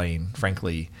brother is playing,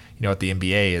 frankly, at the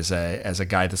NBA as a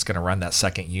guy that's going to run that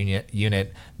second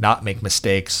unit, not make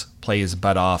mistakes, play his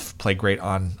butt off, play great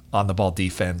on the ball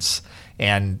defense,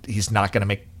 and he's not going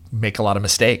to make a lot of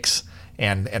mistakes.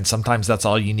 And sometimes that's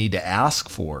all you need to ask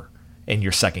for in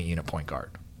your second unit point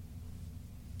guard.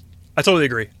 I totally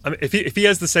agree. I mean, if he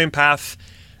has the same path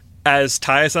as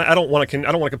Tyus, I don't want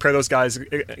to compare those guys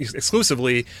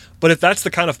exclusively, but if that's the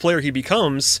kind of player he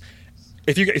becomes.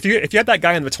 If you have that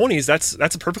guy in the 20s,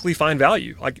 that's a perfectly fine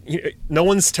value. Like, no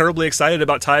one's terribly excited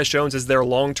about Tyus Jones as their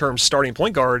long-term starting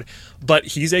point guard, but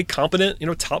he's a competent,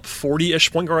 top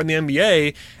 40-ish point guard in the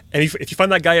NBA. And if you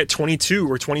find that guy at 22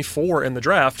 or 24 in the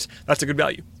draft, that's a good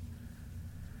value.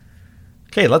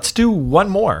 Okay, let's do one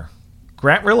more.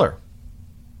 Grant Riller.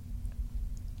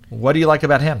 What do you like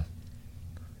about him?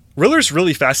 Riller's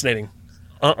really fascinating,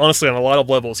 honestly, on a lot of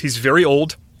levels. He's very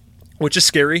old, which is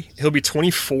scary. He'll be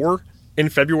 24 in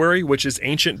February, which is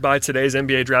ancient by today's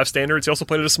NBA draft standards. He also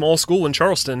played at a small school in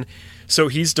Charleston, so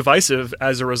he's divisive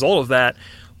as a result of that.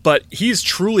 But he's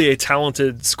truly a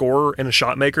talented scorer and a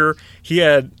shot maker. He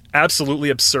had absolutely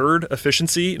absurd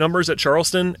efficiency numbers at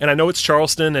Charleston, and I know it's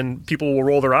Charleston and people will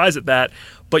roll their eyes at that,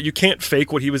 but you can't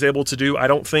fake what he was able to do, I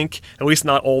don't think, at least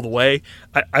not all the way.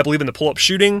 I believe in the pull-up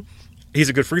shooting. He's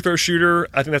a good free throw shooter.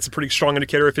 I think that's a pretty strong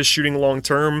indicator of his shooting long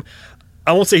term.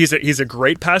 I won't say he's a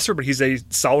great passer, but he's a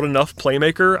solid enough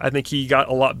playmaker. I think he got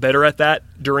a lot better at that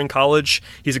during college.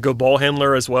 He's a good ball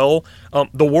handler as well.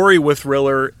 The worry with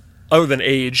Riller, other than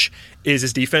age, is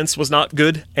his defense was not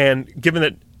good. And given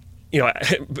that,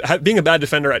 being a bad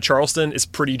defender at Charleston is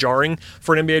pretty jarring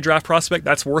for an NBA draft prospect.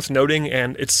 That's worth noting,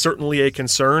 and it's certainly a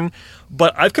concern.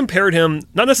 But I've compared him,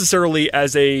 not necessarily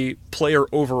as a player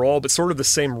overall, but sort of the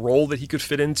same role that he could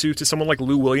fit into to someone like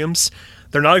Lou Williams.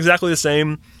 They're not exactly the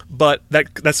same, but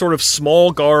that sort of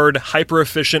small guard,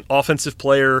 hyper-efficient offensive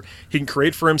player, he can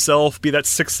create for himself, be that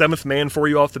 6th, 7th man for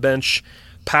you off the bench,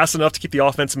 pass enough to keep the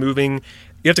offense moving.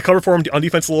 You have to cover for him on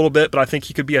defense a little bit, but I think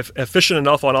he could be efficient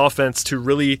enough on offense to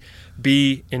really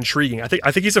be intriguing. I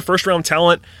think he's a first-round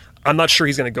talent. I'm not sure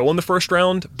he's going to go in the first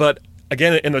round, but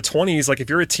again, in the 20s, like if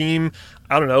you're a team,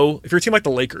 I don't know, if you're a team like the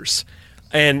Lakers,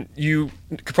 and you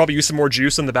could probably use some more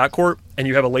juice in the backcourt, and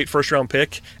you have a late first-round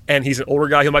pick, and he's an older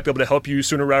guy who might be able to help you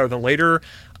sooner rather than later,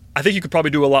 I think you could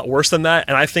probably do a lot worse than that,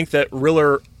 and I think that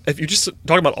Riller if you just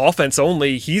talk about offense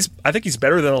only, I think he's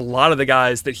better than a lot of the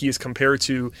guys that he is compared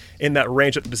to in that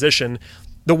range at the position.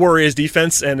 The worry is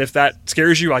defense, and if that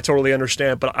scares you, I totally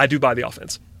understand, but I do buy the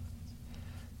offense.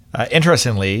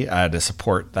 Interestingly, to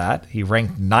support that, he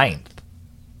ranked 9th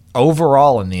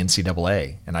overall in the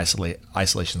NCAA in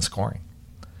isolation scoring.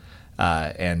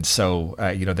 And so,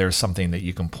 there's something that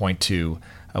you can point to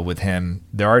with him.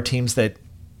 There are teams that,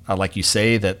 like you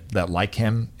say, that like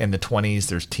him in the 20s.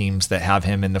 There's teams that have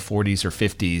him in the 40s or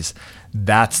 50s.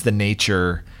 That's the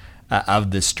nature of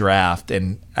this draft.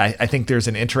 And I think there's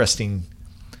an interesting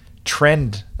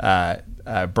trend,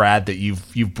 Brad, that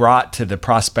you've brought to the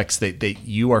prospects that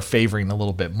you are favoring a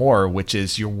little bit more, which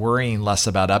is you're worrying less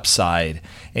about upside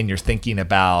and you're thinking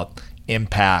about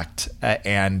impact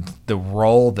and the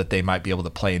role that they might be able to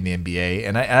play in the NBA.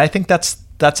 And I think that's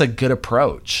a good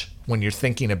approach when you're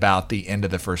thinking about the end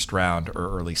of the first round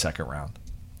or early second round.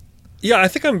 Yeah, I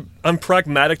think I'm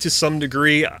pragmatic to some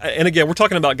degree. And again, we're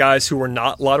talking about guys who are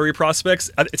not lottery prospects.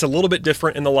 It's a little bit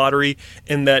different in the lottery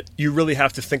in that you really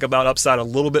have to think about upside a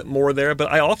little bit more there.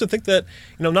 But I often think that,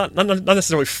 not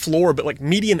necessarily floor, but like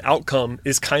median outcome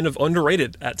is kind of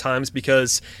underrated at times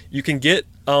because you can get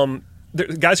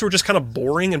guys who are just kind of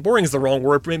boring, and boring is the wrong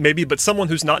word maybe, but someone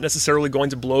who's not necessarily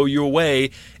going to blow you away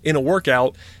in a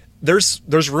workout. There's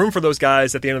room for those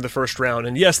guys at the end of the first round.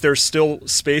 And yes, there's still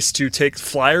space to take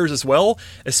flyers as well,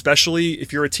 especially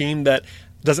if you're a team that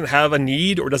doesn't have a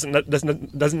need or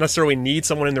doesn't necessarily need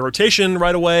someone in the rotation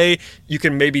right away. You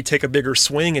can maybe take a bigger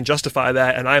swing and justify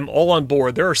that, and I'm all on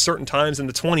board. There are certain times in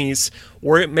the 20s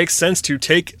where it makes sense to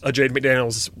take a Jaden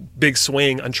McDaniels big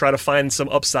swing and try to find some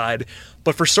upside.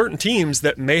 But for certain teams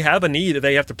that may have a need that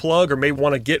they have to plug or may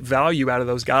want to get value out of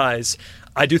those guys,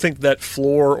 I do think that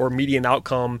floor or median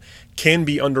outcome can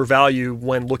be undervalued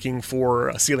when looking for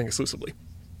a ceiling exclusively.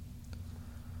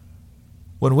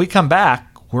 When we come back,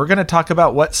 we're going to talk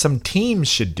about what some teams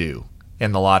should do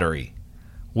in the lottery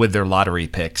with their lottery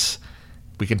picks.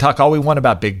 We can talk all we want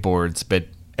about big boards, but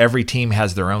every team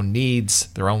has their own needs,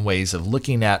 their own ways of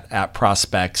looking at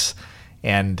prospects,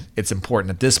 and it's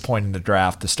important at this point in the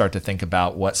draft to start to think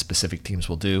about what specific teams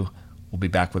will do. We'll be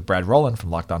back with Brad Rowland from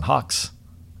Locked On Hawks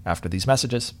after these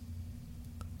messages.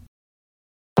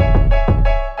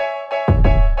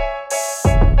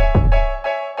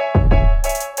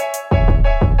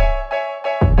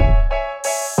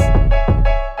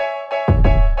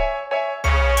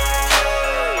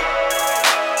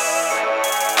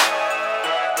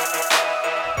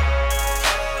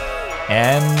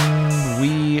 And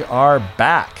we are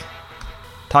back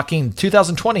talking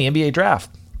 2020 NBA Draft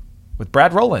with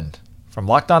Brad Rowland from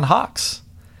Locked On Hawks.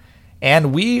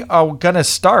 And we are going to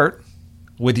start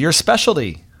with your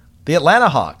specialty. The Atlanta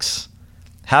Hawks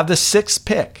have the 6th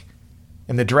pick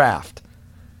in the draft.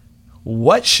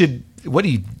 What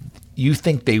do you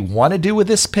think they want to do with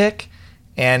this pick?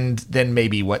 And then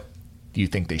maybe what do you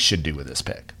think they should do with this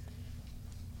pick?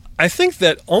 I think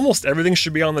that almost everything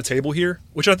should be on the table here,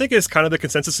 which I think is kind of the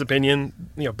consensus opinion.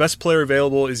 Best player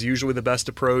available is usually the best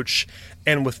approach.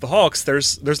 And with the Hawks,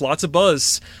 there's lots of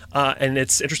buzz. And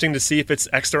it's interesting to see if it's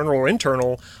external or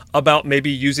internal about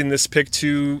maybe using this pick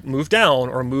to move down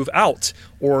or move out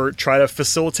or try to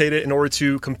facilitate it in order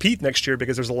to compete next year,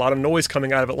 because there's a lot of noise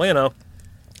coming out of Atlanta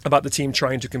about the team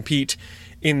trying to compete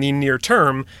in the near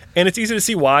term. And it's easy to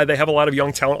see why. They have a lot of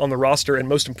young talent on the roster. And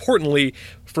most importantly,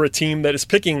 for a team that is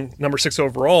picking number 6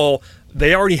 overall,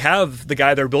 they already have the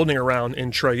guy they're building around in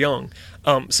Trae Young.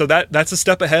 So that's a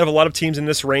step ahead of a lot of teams in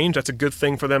this range. That's a good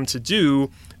thing for them to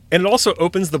do. And it also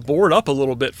opens the board up a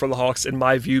little bit for the Hawks, in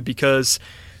my view, because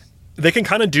they can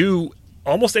kind of do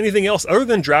almost anything else other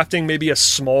than drafting maybe a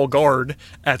small guard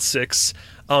at 6.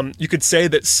 You could say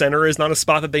that center is not a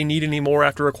spot that they need anymore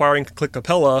after acquiring Clint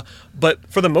Capella, but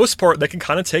for the most part, they can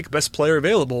kind of take best player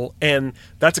available, and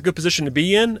that's a good position to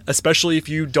be in, especially if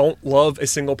you don't love a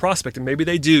single prospect, and maybe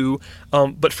they do.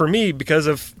 But for me, because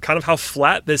of kind of how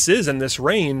flat this is in this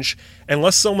range,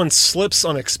 unless someone slips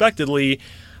unexpectedly,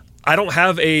 I don't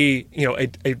have a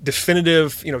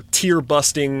definitive, tier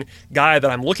busting guy that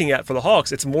I'm looking at for the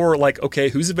Hawks. It's more like, okay,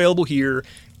 who's available here?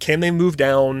 Can they move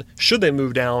down? Should they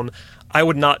move down? I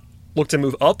would not look to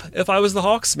move up if I was the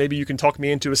Hawks. Maybe you can talk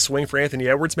me into a swing for Anthony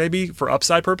Edwards, maybe for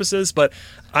upside purposes, but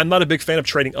I'm not a big fan of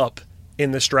trading up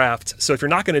in this draft. So if you're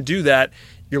not going to do that,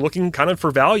 you're looking kind of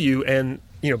for value, and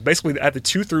basically at the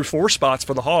 2 through 4 spots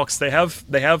for the Hawks, they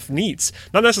have needs.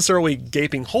 Not necessarily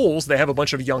gaping holes. They have a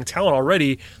bunch of young talent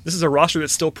already. This is a roster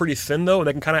that's still pretty thin, though, and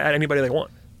they can kind of add anybody they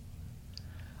want.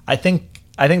 I think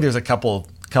there's a couple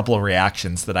couple of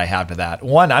reactions that I have to that.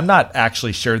 One, I'm not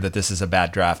actually sure that this is a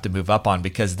bad draft to move up on,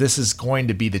 because this is going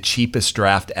to be the cheapest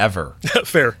draft ever.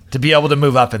 Fair. To be able to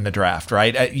move up in the draft,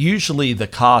 right? Usually the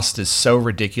cost is so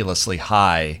ridiculously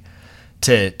high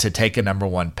to take a number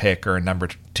 1 pick or a number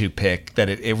 2 pick that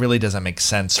it really doesn't make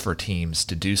sense for teams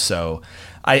to do so.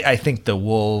 I think the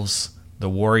Wolves, the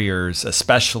Warriors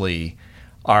especially,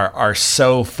 are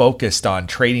so focused on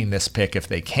trading this pick if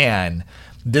they can.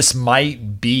 This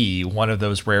might be one of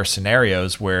those rare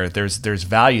scenarios where there's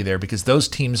value there, because those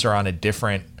teams are on a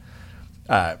different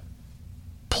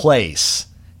place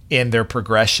in their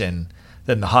progression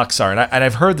than the Hawks are. And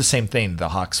I've heard the same thing. The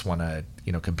Hawks want to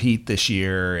compete this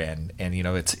year, and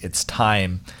it's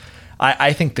time.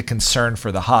 I think the concern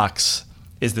for the Hawks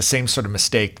is the same sort of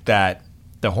mistake that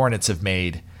the Hornets have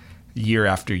made year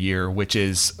after year, which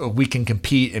is we can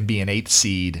compete and be an 8th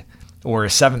seed or a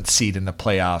 7th seed in the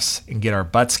playoffs and get our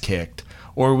butts kicked,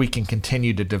 or we can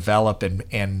continue to develop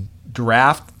and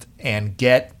draft and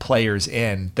get players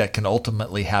in that can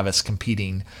ultimately have us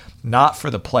competing not for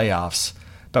the playoffs,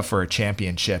 but for a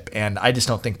championship. And I just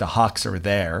don't think the Hawks are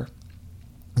there,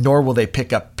 nor will they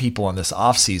pick up people in this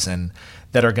offseason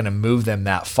that are going to move them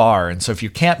that far. And so if you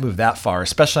can't move that far,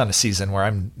 especially on a season where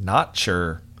I'm not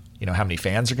sure how many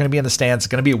fans are going to be in the stands, it's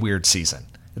going to be a weird season.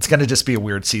 It's going to just be a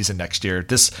weird season next year.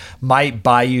 This might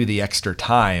buy you the extra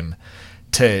time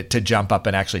to jump up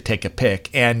and actually take a pick.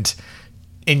 And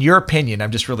in your opinion,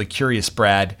 I'm just really curious,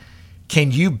 Brad,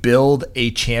 can you build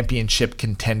a championship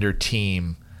contender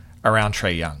team around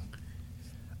Trae Young?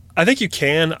 I think you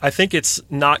can. I think it's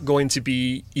not going to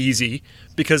be easy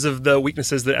because of the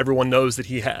weaknesses that everyone knows that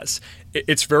he has.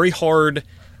 It's very hard.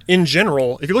 In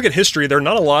general, if you look at history, there are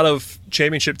not a lot of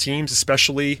championship teams,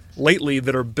 especially lately,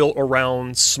 that are built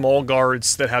around small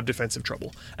guards that have defensive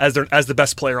trouble as the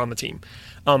best player on the team.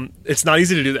 It's not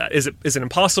easy to do that. Is it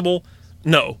impossible?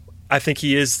 No. I think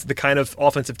he is the kind of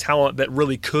offensive talent that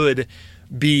really could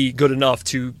be good enough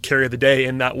to carry the day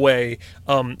in that way.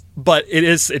 But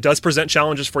it does present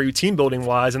challenges for you team building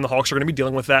wise, and the Hawks are going to be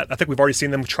dealing with that. I think we've already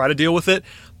seen them try to deal with it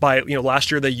by,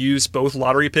 last year they used both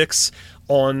lottery picks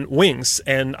on wings,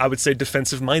 and I would say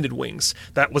defensive minded wings.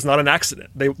 That was not an accident.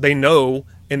 They know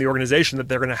in the organization that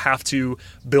they're going to have to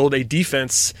build a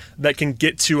defense that can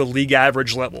get to a league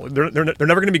average level. They're never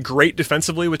going to be great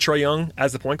defensively with Trae Young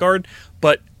as the point guard,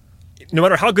 but no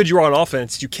matter how good you are on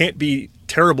offense, you can't be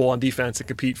terrible on defense and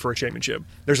compete for a championship.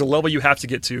 There's a level you have to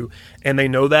get to, and they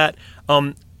know that.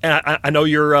 And I know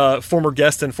your former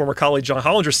guest and former colleague John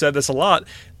Hollinger said this a lot.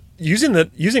 Using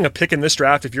a pick in this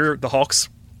draft, if you're the Hawks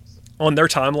on their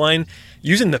timeline,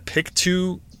 using the pick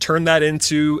to turn that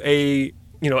into a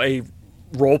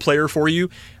role player for you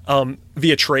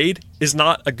via trade is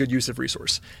not a good use of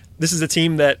resource. This is a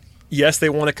team that, yes, they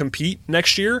want to compete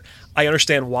next year. I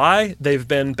understand why. They've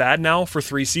been bad now for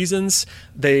 3 seasons.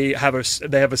 They have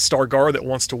a star guard that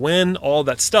wants to win, all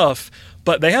that stuff,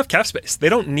 but they have cap space. They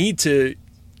don't need to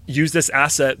use this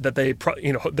asset that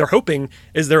they're hoping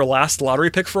is their last lottery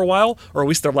pick for a while, or at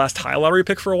least their last high lottery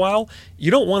pick for a while. You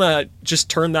don't want to just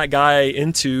turn that guy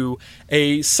into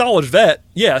a solid vet,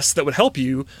 yes, that would help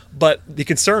you, but the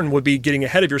concern would be getting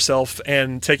ahead of yourself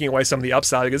and taking away some of the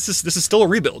upside, because this is still a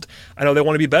rebuild. I know they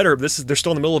want to be better, but they're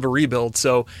still in the middle of a rebuild.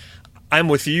 So I'm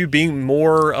with you, being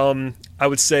more, I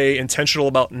would say, intentional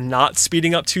about not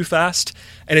speeding up too fast.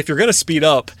 And if you're going to speed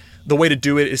up, the way to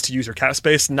do it is to use your cap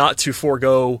space, not to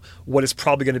forego what is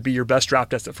probably going to be your best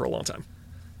draft asset for a long time.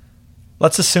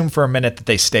 Let's assume for a minute that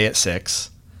they stay at 6,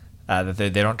 that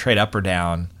they don't trade up or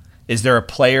down. Is there a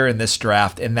player in this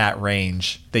draft in that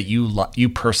range that you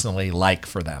personally like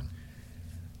for them?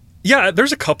 Yeah,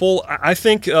 there's a couple. I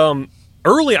think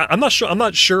early, I'm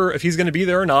not sure if he's going to be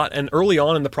there or not. And early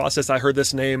on in the process, I heard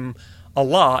this name a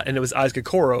lot, and it was Isaac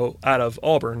Okoro out of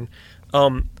Auburn.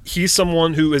 He's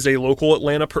someone who is a local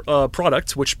Atlanta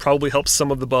product, which probably helps some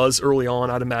of the buzz early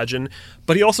on, I'd imagine.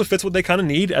 But he also fits what they kind of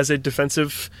need as a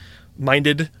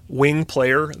defensive-minded wing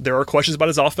player. There are questions about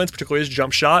his offense, particularly his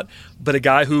jump shot, but a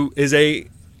guy who is a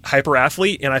hyper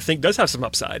athlete and I think does have some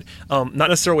upside. Not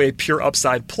necessarily a pure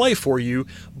upside play for you,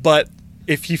 but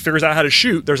if he figures out how to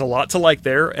shoot, there's a lot to like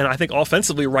there. And I think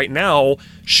offensively right now,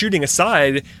 shooting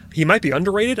aside, he might be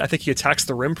underrated. I think he attacks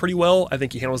the rim pretty well. I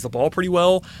think he handles the ball pretty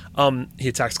well. He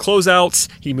attacks closeouts.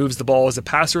 He moves the ball as a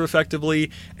passer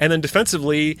effectively. And then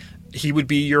defensively, he would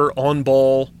be your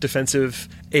on-ball defensive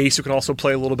ace who can also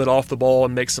play a little bit off the ball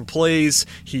and make some plays.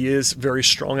 He is very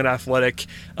strong and athletic.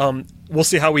 We'll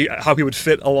see how he would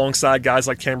fit alongside guys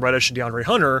like Cam Reddish and DeAndre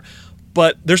Hunter.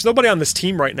 But there's nobody on this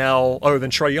team right now other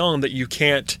than Trae Young that you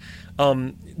can't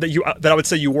that I would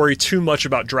say you worry too much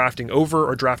about drafting over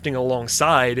or drafting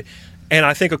alongside. And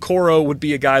I think Okoro would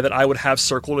be a guy that I would have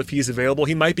circled if he's available.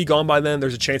 He might be gone by then.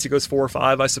 There's a chance he goes 4 or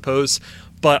 5, I suppose.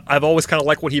 But I've always kind of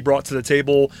liked what he brought to the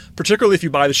table, particularly if you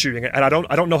buy the shooting. And I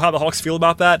don't know how the Hawks feel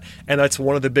about that. And that's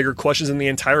one of the bigger questions in the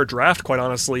entire draft, quite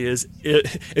honestly, is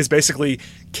basically,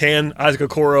 can Isaac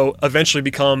Okoro eventually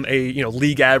become a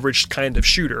league average kind of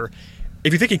shooter?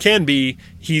 If you think he can be,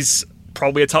 he's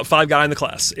probably a top 5 guy in the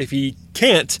class. If he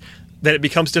can't, then it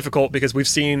becomes difficult because we've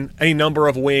seen any number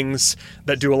of wings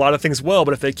that do a lot of things well,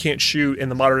 but if they can't shoot in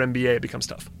the modern NBA, it becomes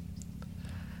tough.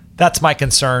 That's my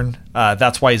concern.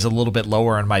 That's why he's a little bit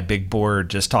lower on my big board,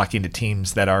 just talking to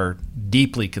teams that are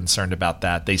deeply concerned about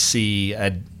that. They see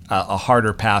a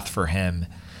harder path for him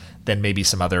than maybe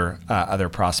some other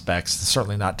prospects.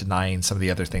 Certainly not denying some of the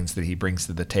other things that he brings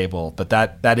to the table, but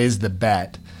that is the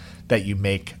bet that you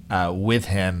make with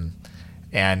him.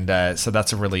 And so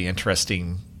that's a really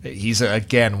interesting. He's,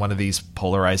 again, one of these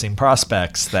polarizing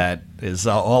prospects that is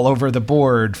all over the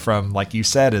board from, like you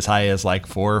said, as high as like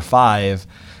 4 or 5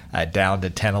 down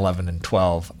to 10, 11, and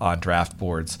 12 on draft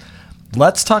boards.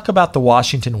 Let's talk about the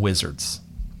Washington Wizards.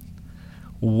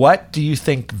 What do you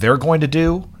think they're going to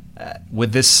do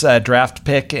with this draft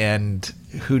pick, and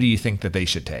who do you think that they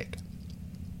should take?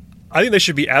 I think they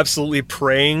should be absolutely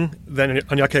praying that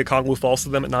Onyeka Okongwu falls to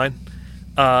them at 9.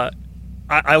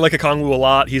 I like Okongwu a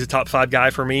lot. He's a top 5 guy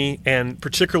for me, and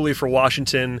particularly for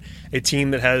Washington, a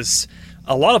team that has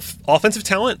a lot of offensive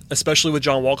talent, especially with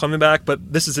John Wall coming back,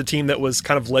 but this is a team that was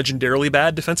kind of legendarily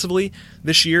bad defensively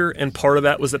this year, and part of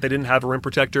that was that they didn't have a rim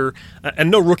protector,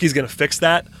 and no rookie's going to fix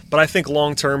that, but I think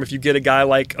long-term, if you get a guy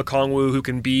like Okongwu who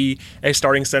can be a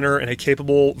starting center and a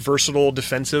capable, versatile,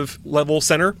 defensive-level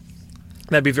center,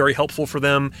 that'd be very helpful for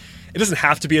them. It doesn't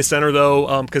have to be a center,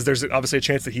 though, because there's obviously a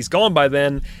chance that he's gone by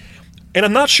then. And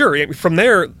I'm not sure. From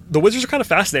there, the Wizards are kind of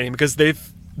fascinating because they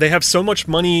have so much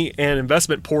money and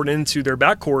investment poured into their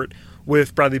backcourt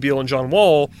with Bradley Beal and John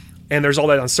Wall, and there's all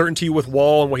that uncertainty with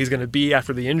Wall and what he's going to be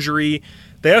after the injury.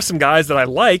 They have some guys that I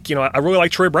like. I really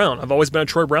like Troy Brown. I've always been a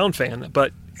Troy Brown fan,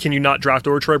 but can you not draft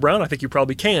over Troy Brown? I think you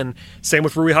probably can. Same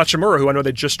with Rui Hachimura, who I know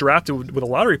they just drafted with a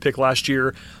lottery pick last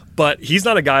year, but he's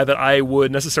not a guy that I would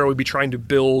necessarily be trying to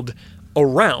build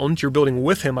around. You're building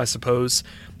with him, I suppose.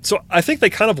 So I think they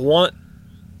kind of want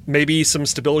maybe some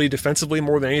stability defensively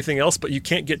more than anything else, but you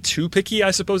can't get too picky, I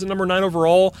suppose, at number 9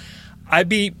 overall. I'd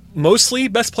be mostly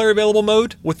best player available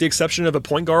mode, with the exception of a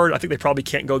point guard. I think they probably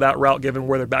can't go that route given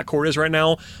where their backcourt is right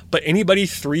now. But anybody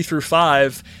 3 through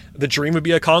 5, the dream would be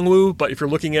Okongwu. But if you're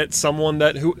looking at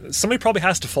somebody probably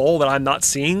has to fall that I'm not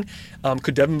seeing.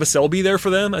 Could Devin Vassell be there for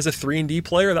them as a 3-and-D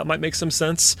player? That might make some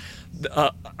sense.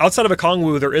 Outside of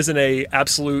Okongwu, there isn't a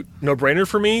absolute no-brainer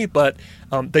for me, but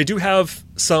they do have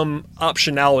some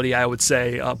optionality, I would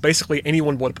say. Basically,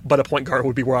 anyone but a point guard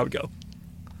would be where I would go.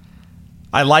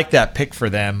 I like that pick for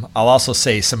them. I'll also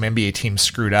say some NBA teams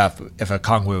screwed up if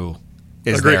Okongwu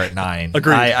is there at 9.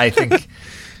 Agreed. I think,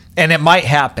 and it might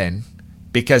happen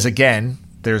because, again,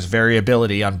 there's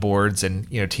variability on boards and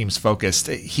teams focused.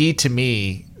 He, to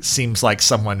me, seems like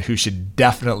someone who should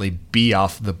definitely be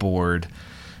off the board.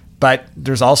 But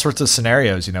there's all sorts of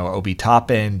scenarios. Obi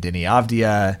Toppin, Deni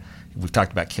Avdija. We've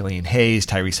talked about Killian Hayes,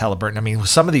 Tyrese Halliburton. I mean,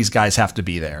 some of these guys have to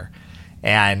be there.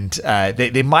 And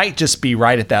they might just be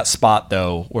right at that spot,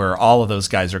 though, where all of those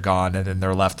guys are gone, and then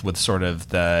they're left with sort of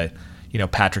the,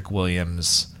 Patrick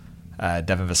Williams,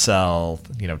 Devin Vassell,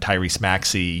 Tyrese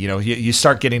Maxey. You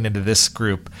start getting into this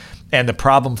group, and the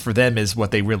problem for them is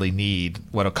what they really need,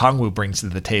 what Okongwu brings to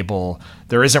the table.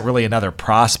 There isn't really another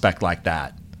prospect like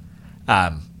that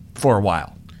for a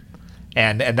while,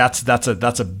 and that's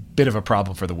a bit of a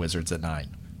problem for the Wizards at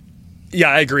 9. Yeah,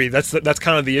 I agree. That's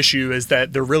kind of the issue, is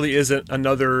that there really isn't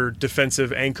another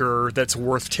defensive anchor that's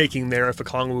worth taking there if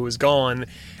Okongwu is gone.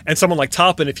 And someone like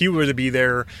Toppin, if he were to be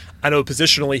there, I know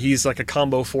positionally he's like a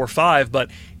combo 4-5, but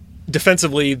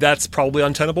defensively that's probably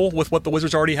untenable with what the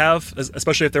Wizards already have,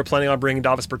 especially if they're planning on bringing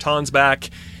Davis Bertans back,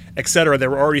 etc. They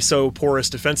were already so porous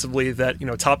defensively that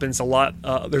Toppin's a lot.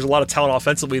 There's a lot of talent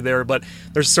offensively there, but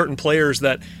there's certain players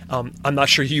that I'm not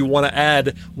sure you want to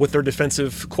add with their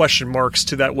defensive question marks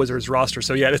to that Wizards roster.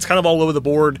 So yeah, it's kind of all over the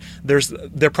board.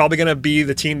 They're probably going to be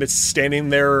the team that's standing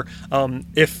there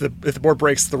if the board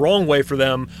breaks the wrong way for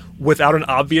them without an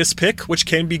obvious pick, which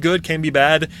can be good, can be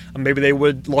bad. Maybe they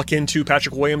would luck into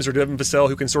Patrick Williams or Devin Vassell,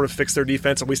 who can sort of fix their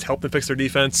defense, at least help them fix their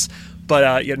defense.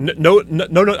 But yeah, no,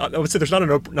 I would say there's not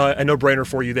a no-brainer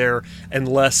for you there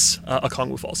unless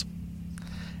Okongwu falls.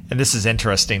 And this is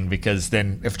interesting because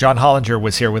then if John Hollinger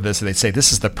was here with us, they'd say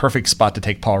this is the perfect spot to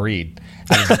take Paul Reed.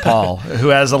 Paul, who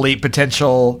has elite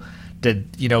potential to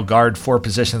guard 4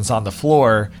 positions on the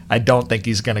floor. I don't think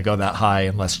he's going to go that high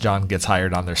unless John gets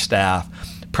hired on their staff.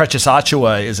 Precious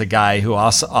Achiuwa is a guy who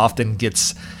also often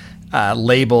gets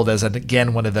labeled as,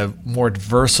 again, one of the more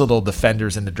versatile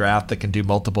defenders in the draft that can do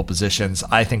multiple positions.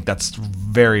 I think that's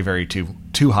very, very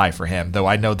too high for him, though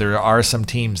I know there are some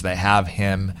teams that have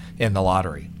him in the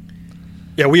lottery.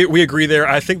 Yeah, we agree there.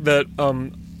 I think that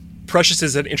Precious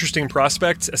is an interesting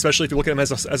prospect, especially if you look at him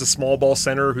as a small ball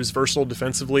center who's versatile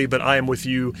defensively, but I am with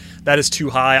you. That is too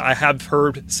high. I have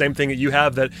heard the same thing that you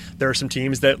have, that there are some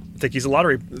teams that think he's a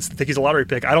lottery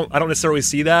pick. I don't necessarily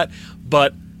see that,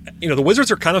 but the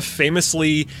Wizards are kind of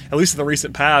famously, at least in the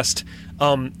recent past,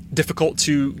 difficult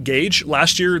to gauge.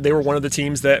 Last year, they were one of the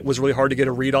teams that was really hard to get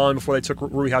a read on before they took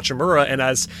Rui Hachimura. And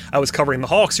as I was covering the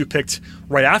Hawks, who picked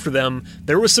right after them,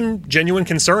 there was some genuine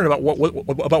concern about what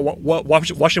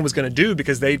Washington was going to do,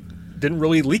 because they didn't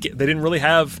really leak it. They didn't really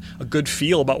have a good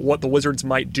feel about what the Wizards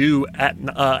might do at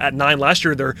 9 last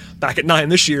year. They're back at 9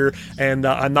 this year, and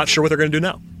I'm not sure what they're going to do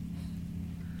now.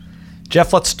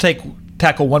 Jeff, let's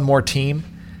tackle one more team.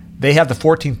 They have the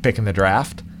 14th pick in the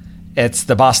draft. It's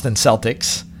the Boston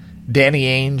Celtics. Danny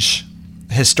Ainge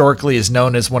historically is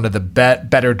known as one of the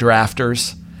better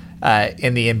drafters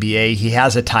in the NBA. He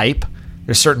has a type.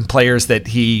 There's certain players that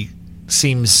he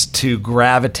seems to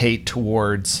gravitate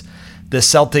towards. The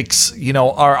Celtics,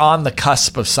 are on the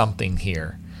cusp of something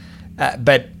here.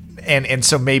 And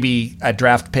so maybe a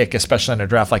draft pick, especially in a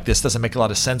draft like this, doesn't make a lot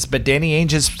of sense. But Danny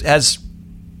Ainge has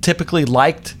typically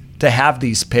liked to have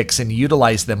these picks and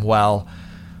utilize them well.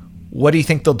 What do you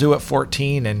think they'll do at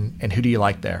 14, and who do you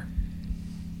like there?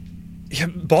 Yeah,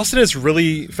 Boston is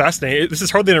really fascinating. This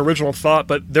is hardly an original thought,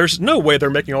 but there's no way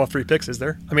they're making all 3 picks, is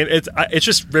there? I mean, it's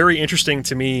just very interesting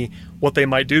to me what they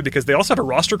might do, because they also have a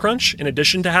roster crunch in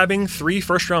addition to having 3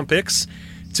 first-round picks.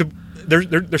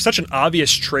 They're such an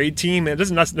obvious trade team, and it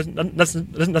doesn't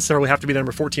necessarily have to be the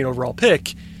number 14 overall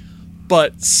pick,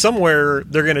 but somewhere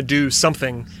they're going to do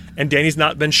something. And Danny's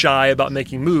not been shy about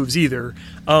making moves either.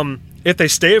 If they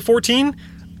stay at 14,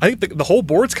 I think the whole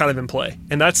board's kind of in play.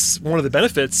 And that's one of the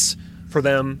benefits for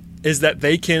them, is that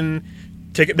they can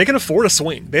afford a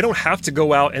swing. They don't have to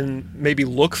go out and maybe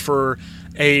look for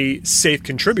a safe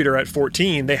contributor at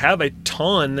 14. They have a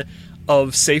ton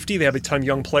of safety. They have a ton of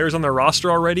young players on their roster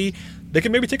already. They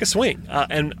can maybe take a swing.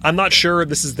 And I'm not sure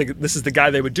this is the guy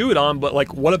they would do it on, but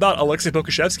what about Aleksej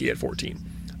Pokusevski at 14?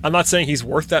 I'm not saying he's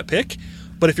worth that pick,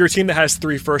 but if you're a team that has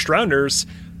 3 first-rounders,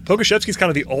 Pokusevski's kind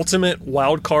of the ultimate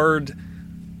wild card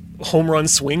home run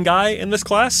swing guy in this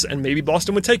class, and maybe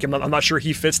Boston would take him. I'm not sure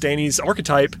he fits Danny's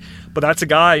archetype, but that's a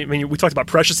guy. I mean, we talked about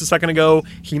Precious a second ago.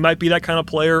 He might be that kind of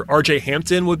player. RJ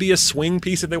Hampton would be a swing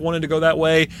piece if they wanted to go that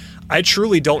way. I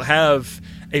truly don't have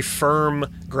a firm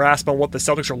grasp on what the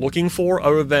Celtics are looking for,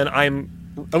 other than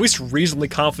I'm at least reasonably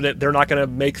confident they're not going to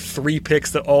make 3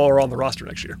 picks that all are on the roster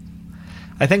next year.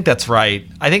 I think that's right.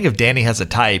 I think if Danny has a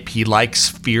type, he likes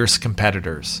fierce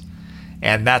competitors.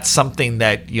 And that's something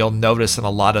that you'll notice in a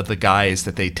lot of the guys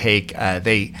that they take.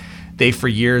 They for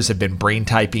years have been brain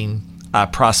typing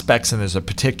prospects, and there's a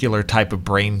particular type of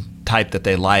brain type that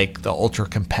they like, the ultra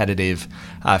competitive,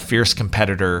 fierce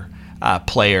competitor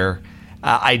player.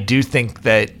 I do think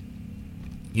that,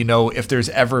 if there's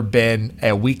ever been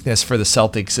a weakness for the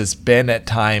Celtics, it's been at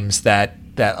times that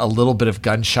a little bit of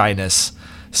gun shyness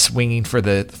swinging for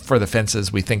the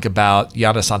fences. We think about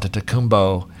Giannis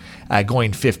Antetokounmpo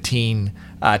going 15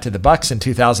 to the Bucks in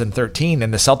 2013,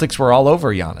 and the Celtics were all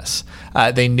over Giannis.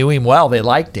 They knew him well, they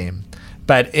liked him,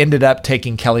 but ended up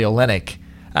taking Kelly Olynyk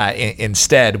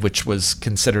instead, which was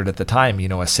considered at the time,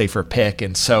 a safer pick.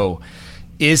 And so,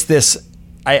 is this?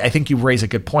 I think you raise a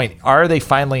good point. Are they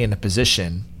finally in a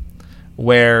position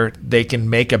where they can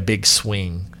make a big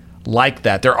swing like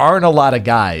that? There aren't a lot of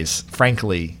guys,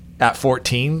 frankly, at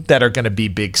 14 that are going to be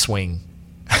big swing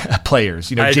players.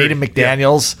 Jaden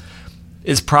McDaniels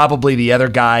is probably the other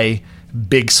guy,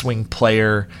 big swing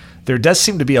player. There does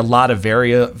seem to be a lot of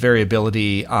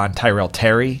variability on Tyrell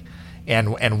Terry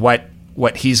and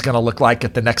what he's going to look like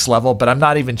at the next level, but I'm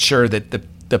not even sure that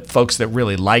the folks that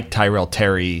really like Tyrell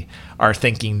Terry are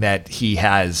thinking that he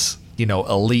has,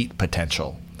 elite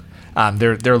potential.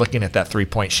 They're looking at that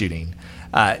 3-point shooting.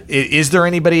 Is there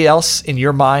anybody else in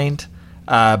your mind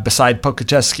beside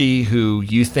Pokusevski who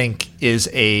you think is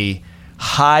a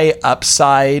high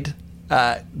upside,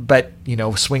 but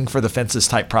swing for the fences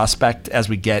type prospect as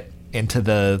we get into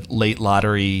the late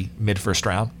lottery, mid first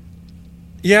round?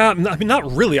 Yeah, I mean,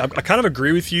 not really. I kind of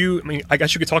agree with you. I mean, I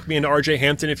guess you could talk me into RJ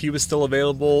Hampton if he was still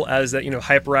available as that,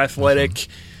 hyper athletic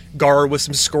guard with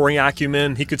some scoring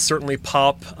acumen. He could certainly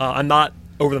pop. I'm not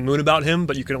over the moon about him,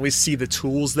 but you can at least see the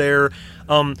tools there.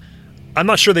 I'm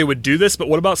not sure they would do this, but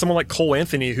what about someone like Cole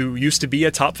Anthony, who used to be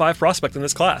a top 5 prospect in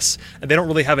this class? And they don't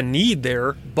really have a need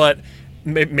there, but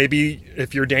maybe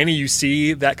if you're Danny, you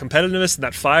see that competitiveness and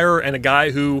that fire and a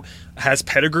guy who has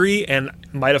pedigree and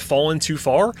might have fallen too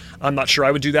far. I'm not sure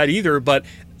I would do that either, but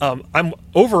I'm on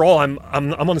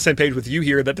the same page with you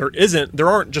here that there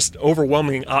aren't just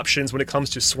overwhelming options when it comes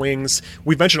to swings.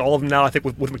 We've mentioned all of them now, I think,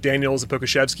 with McDaniels and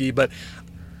Pokusevski, but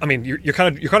I mean, you're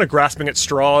kind of grasping at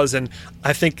straws, and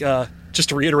I think just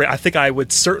to reiterate, I think I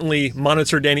would certainly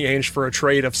monitor Danny Ainge for a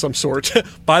trade of some sort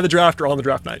by the draft or on the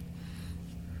draft night.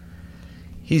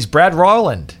 He's Brad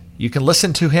Rowland. You can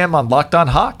listen to him on Locked On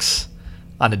Hawks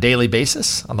on a daily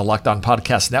basis on the Locked On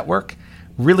Podcast Network.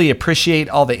 Really appreciate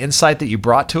all the insight that you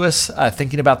brought to us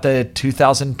thinking about the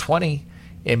 2020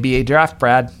 NBA draft,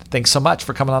 Brad. Thanks so much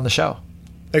for coming on the show.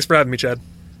 Thanks for having me, Chad.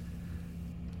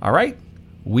 All right.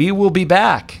 We will be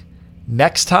back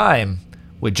next time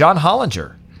with John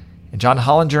Hollinger. And John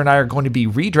Hollinger and I are going to be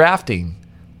redrafting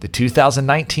the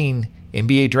 2019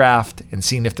 NBA draft and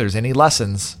seeing if there's any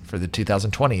lessons for the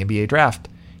 2020 NBA draft.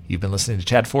 You've been listening to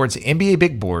Chad Ford's NBA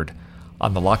Big Board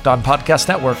on the Locked On Podcast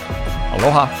Network.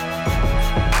 Aloha.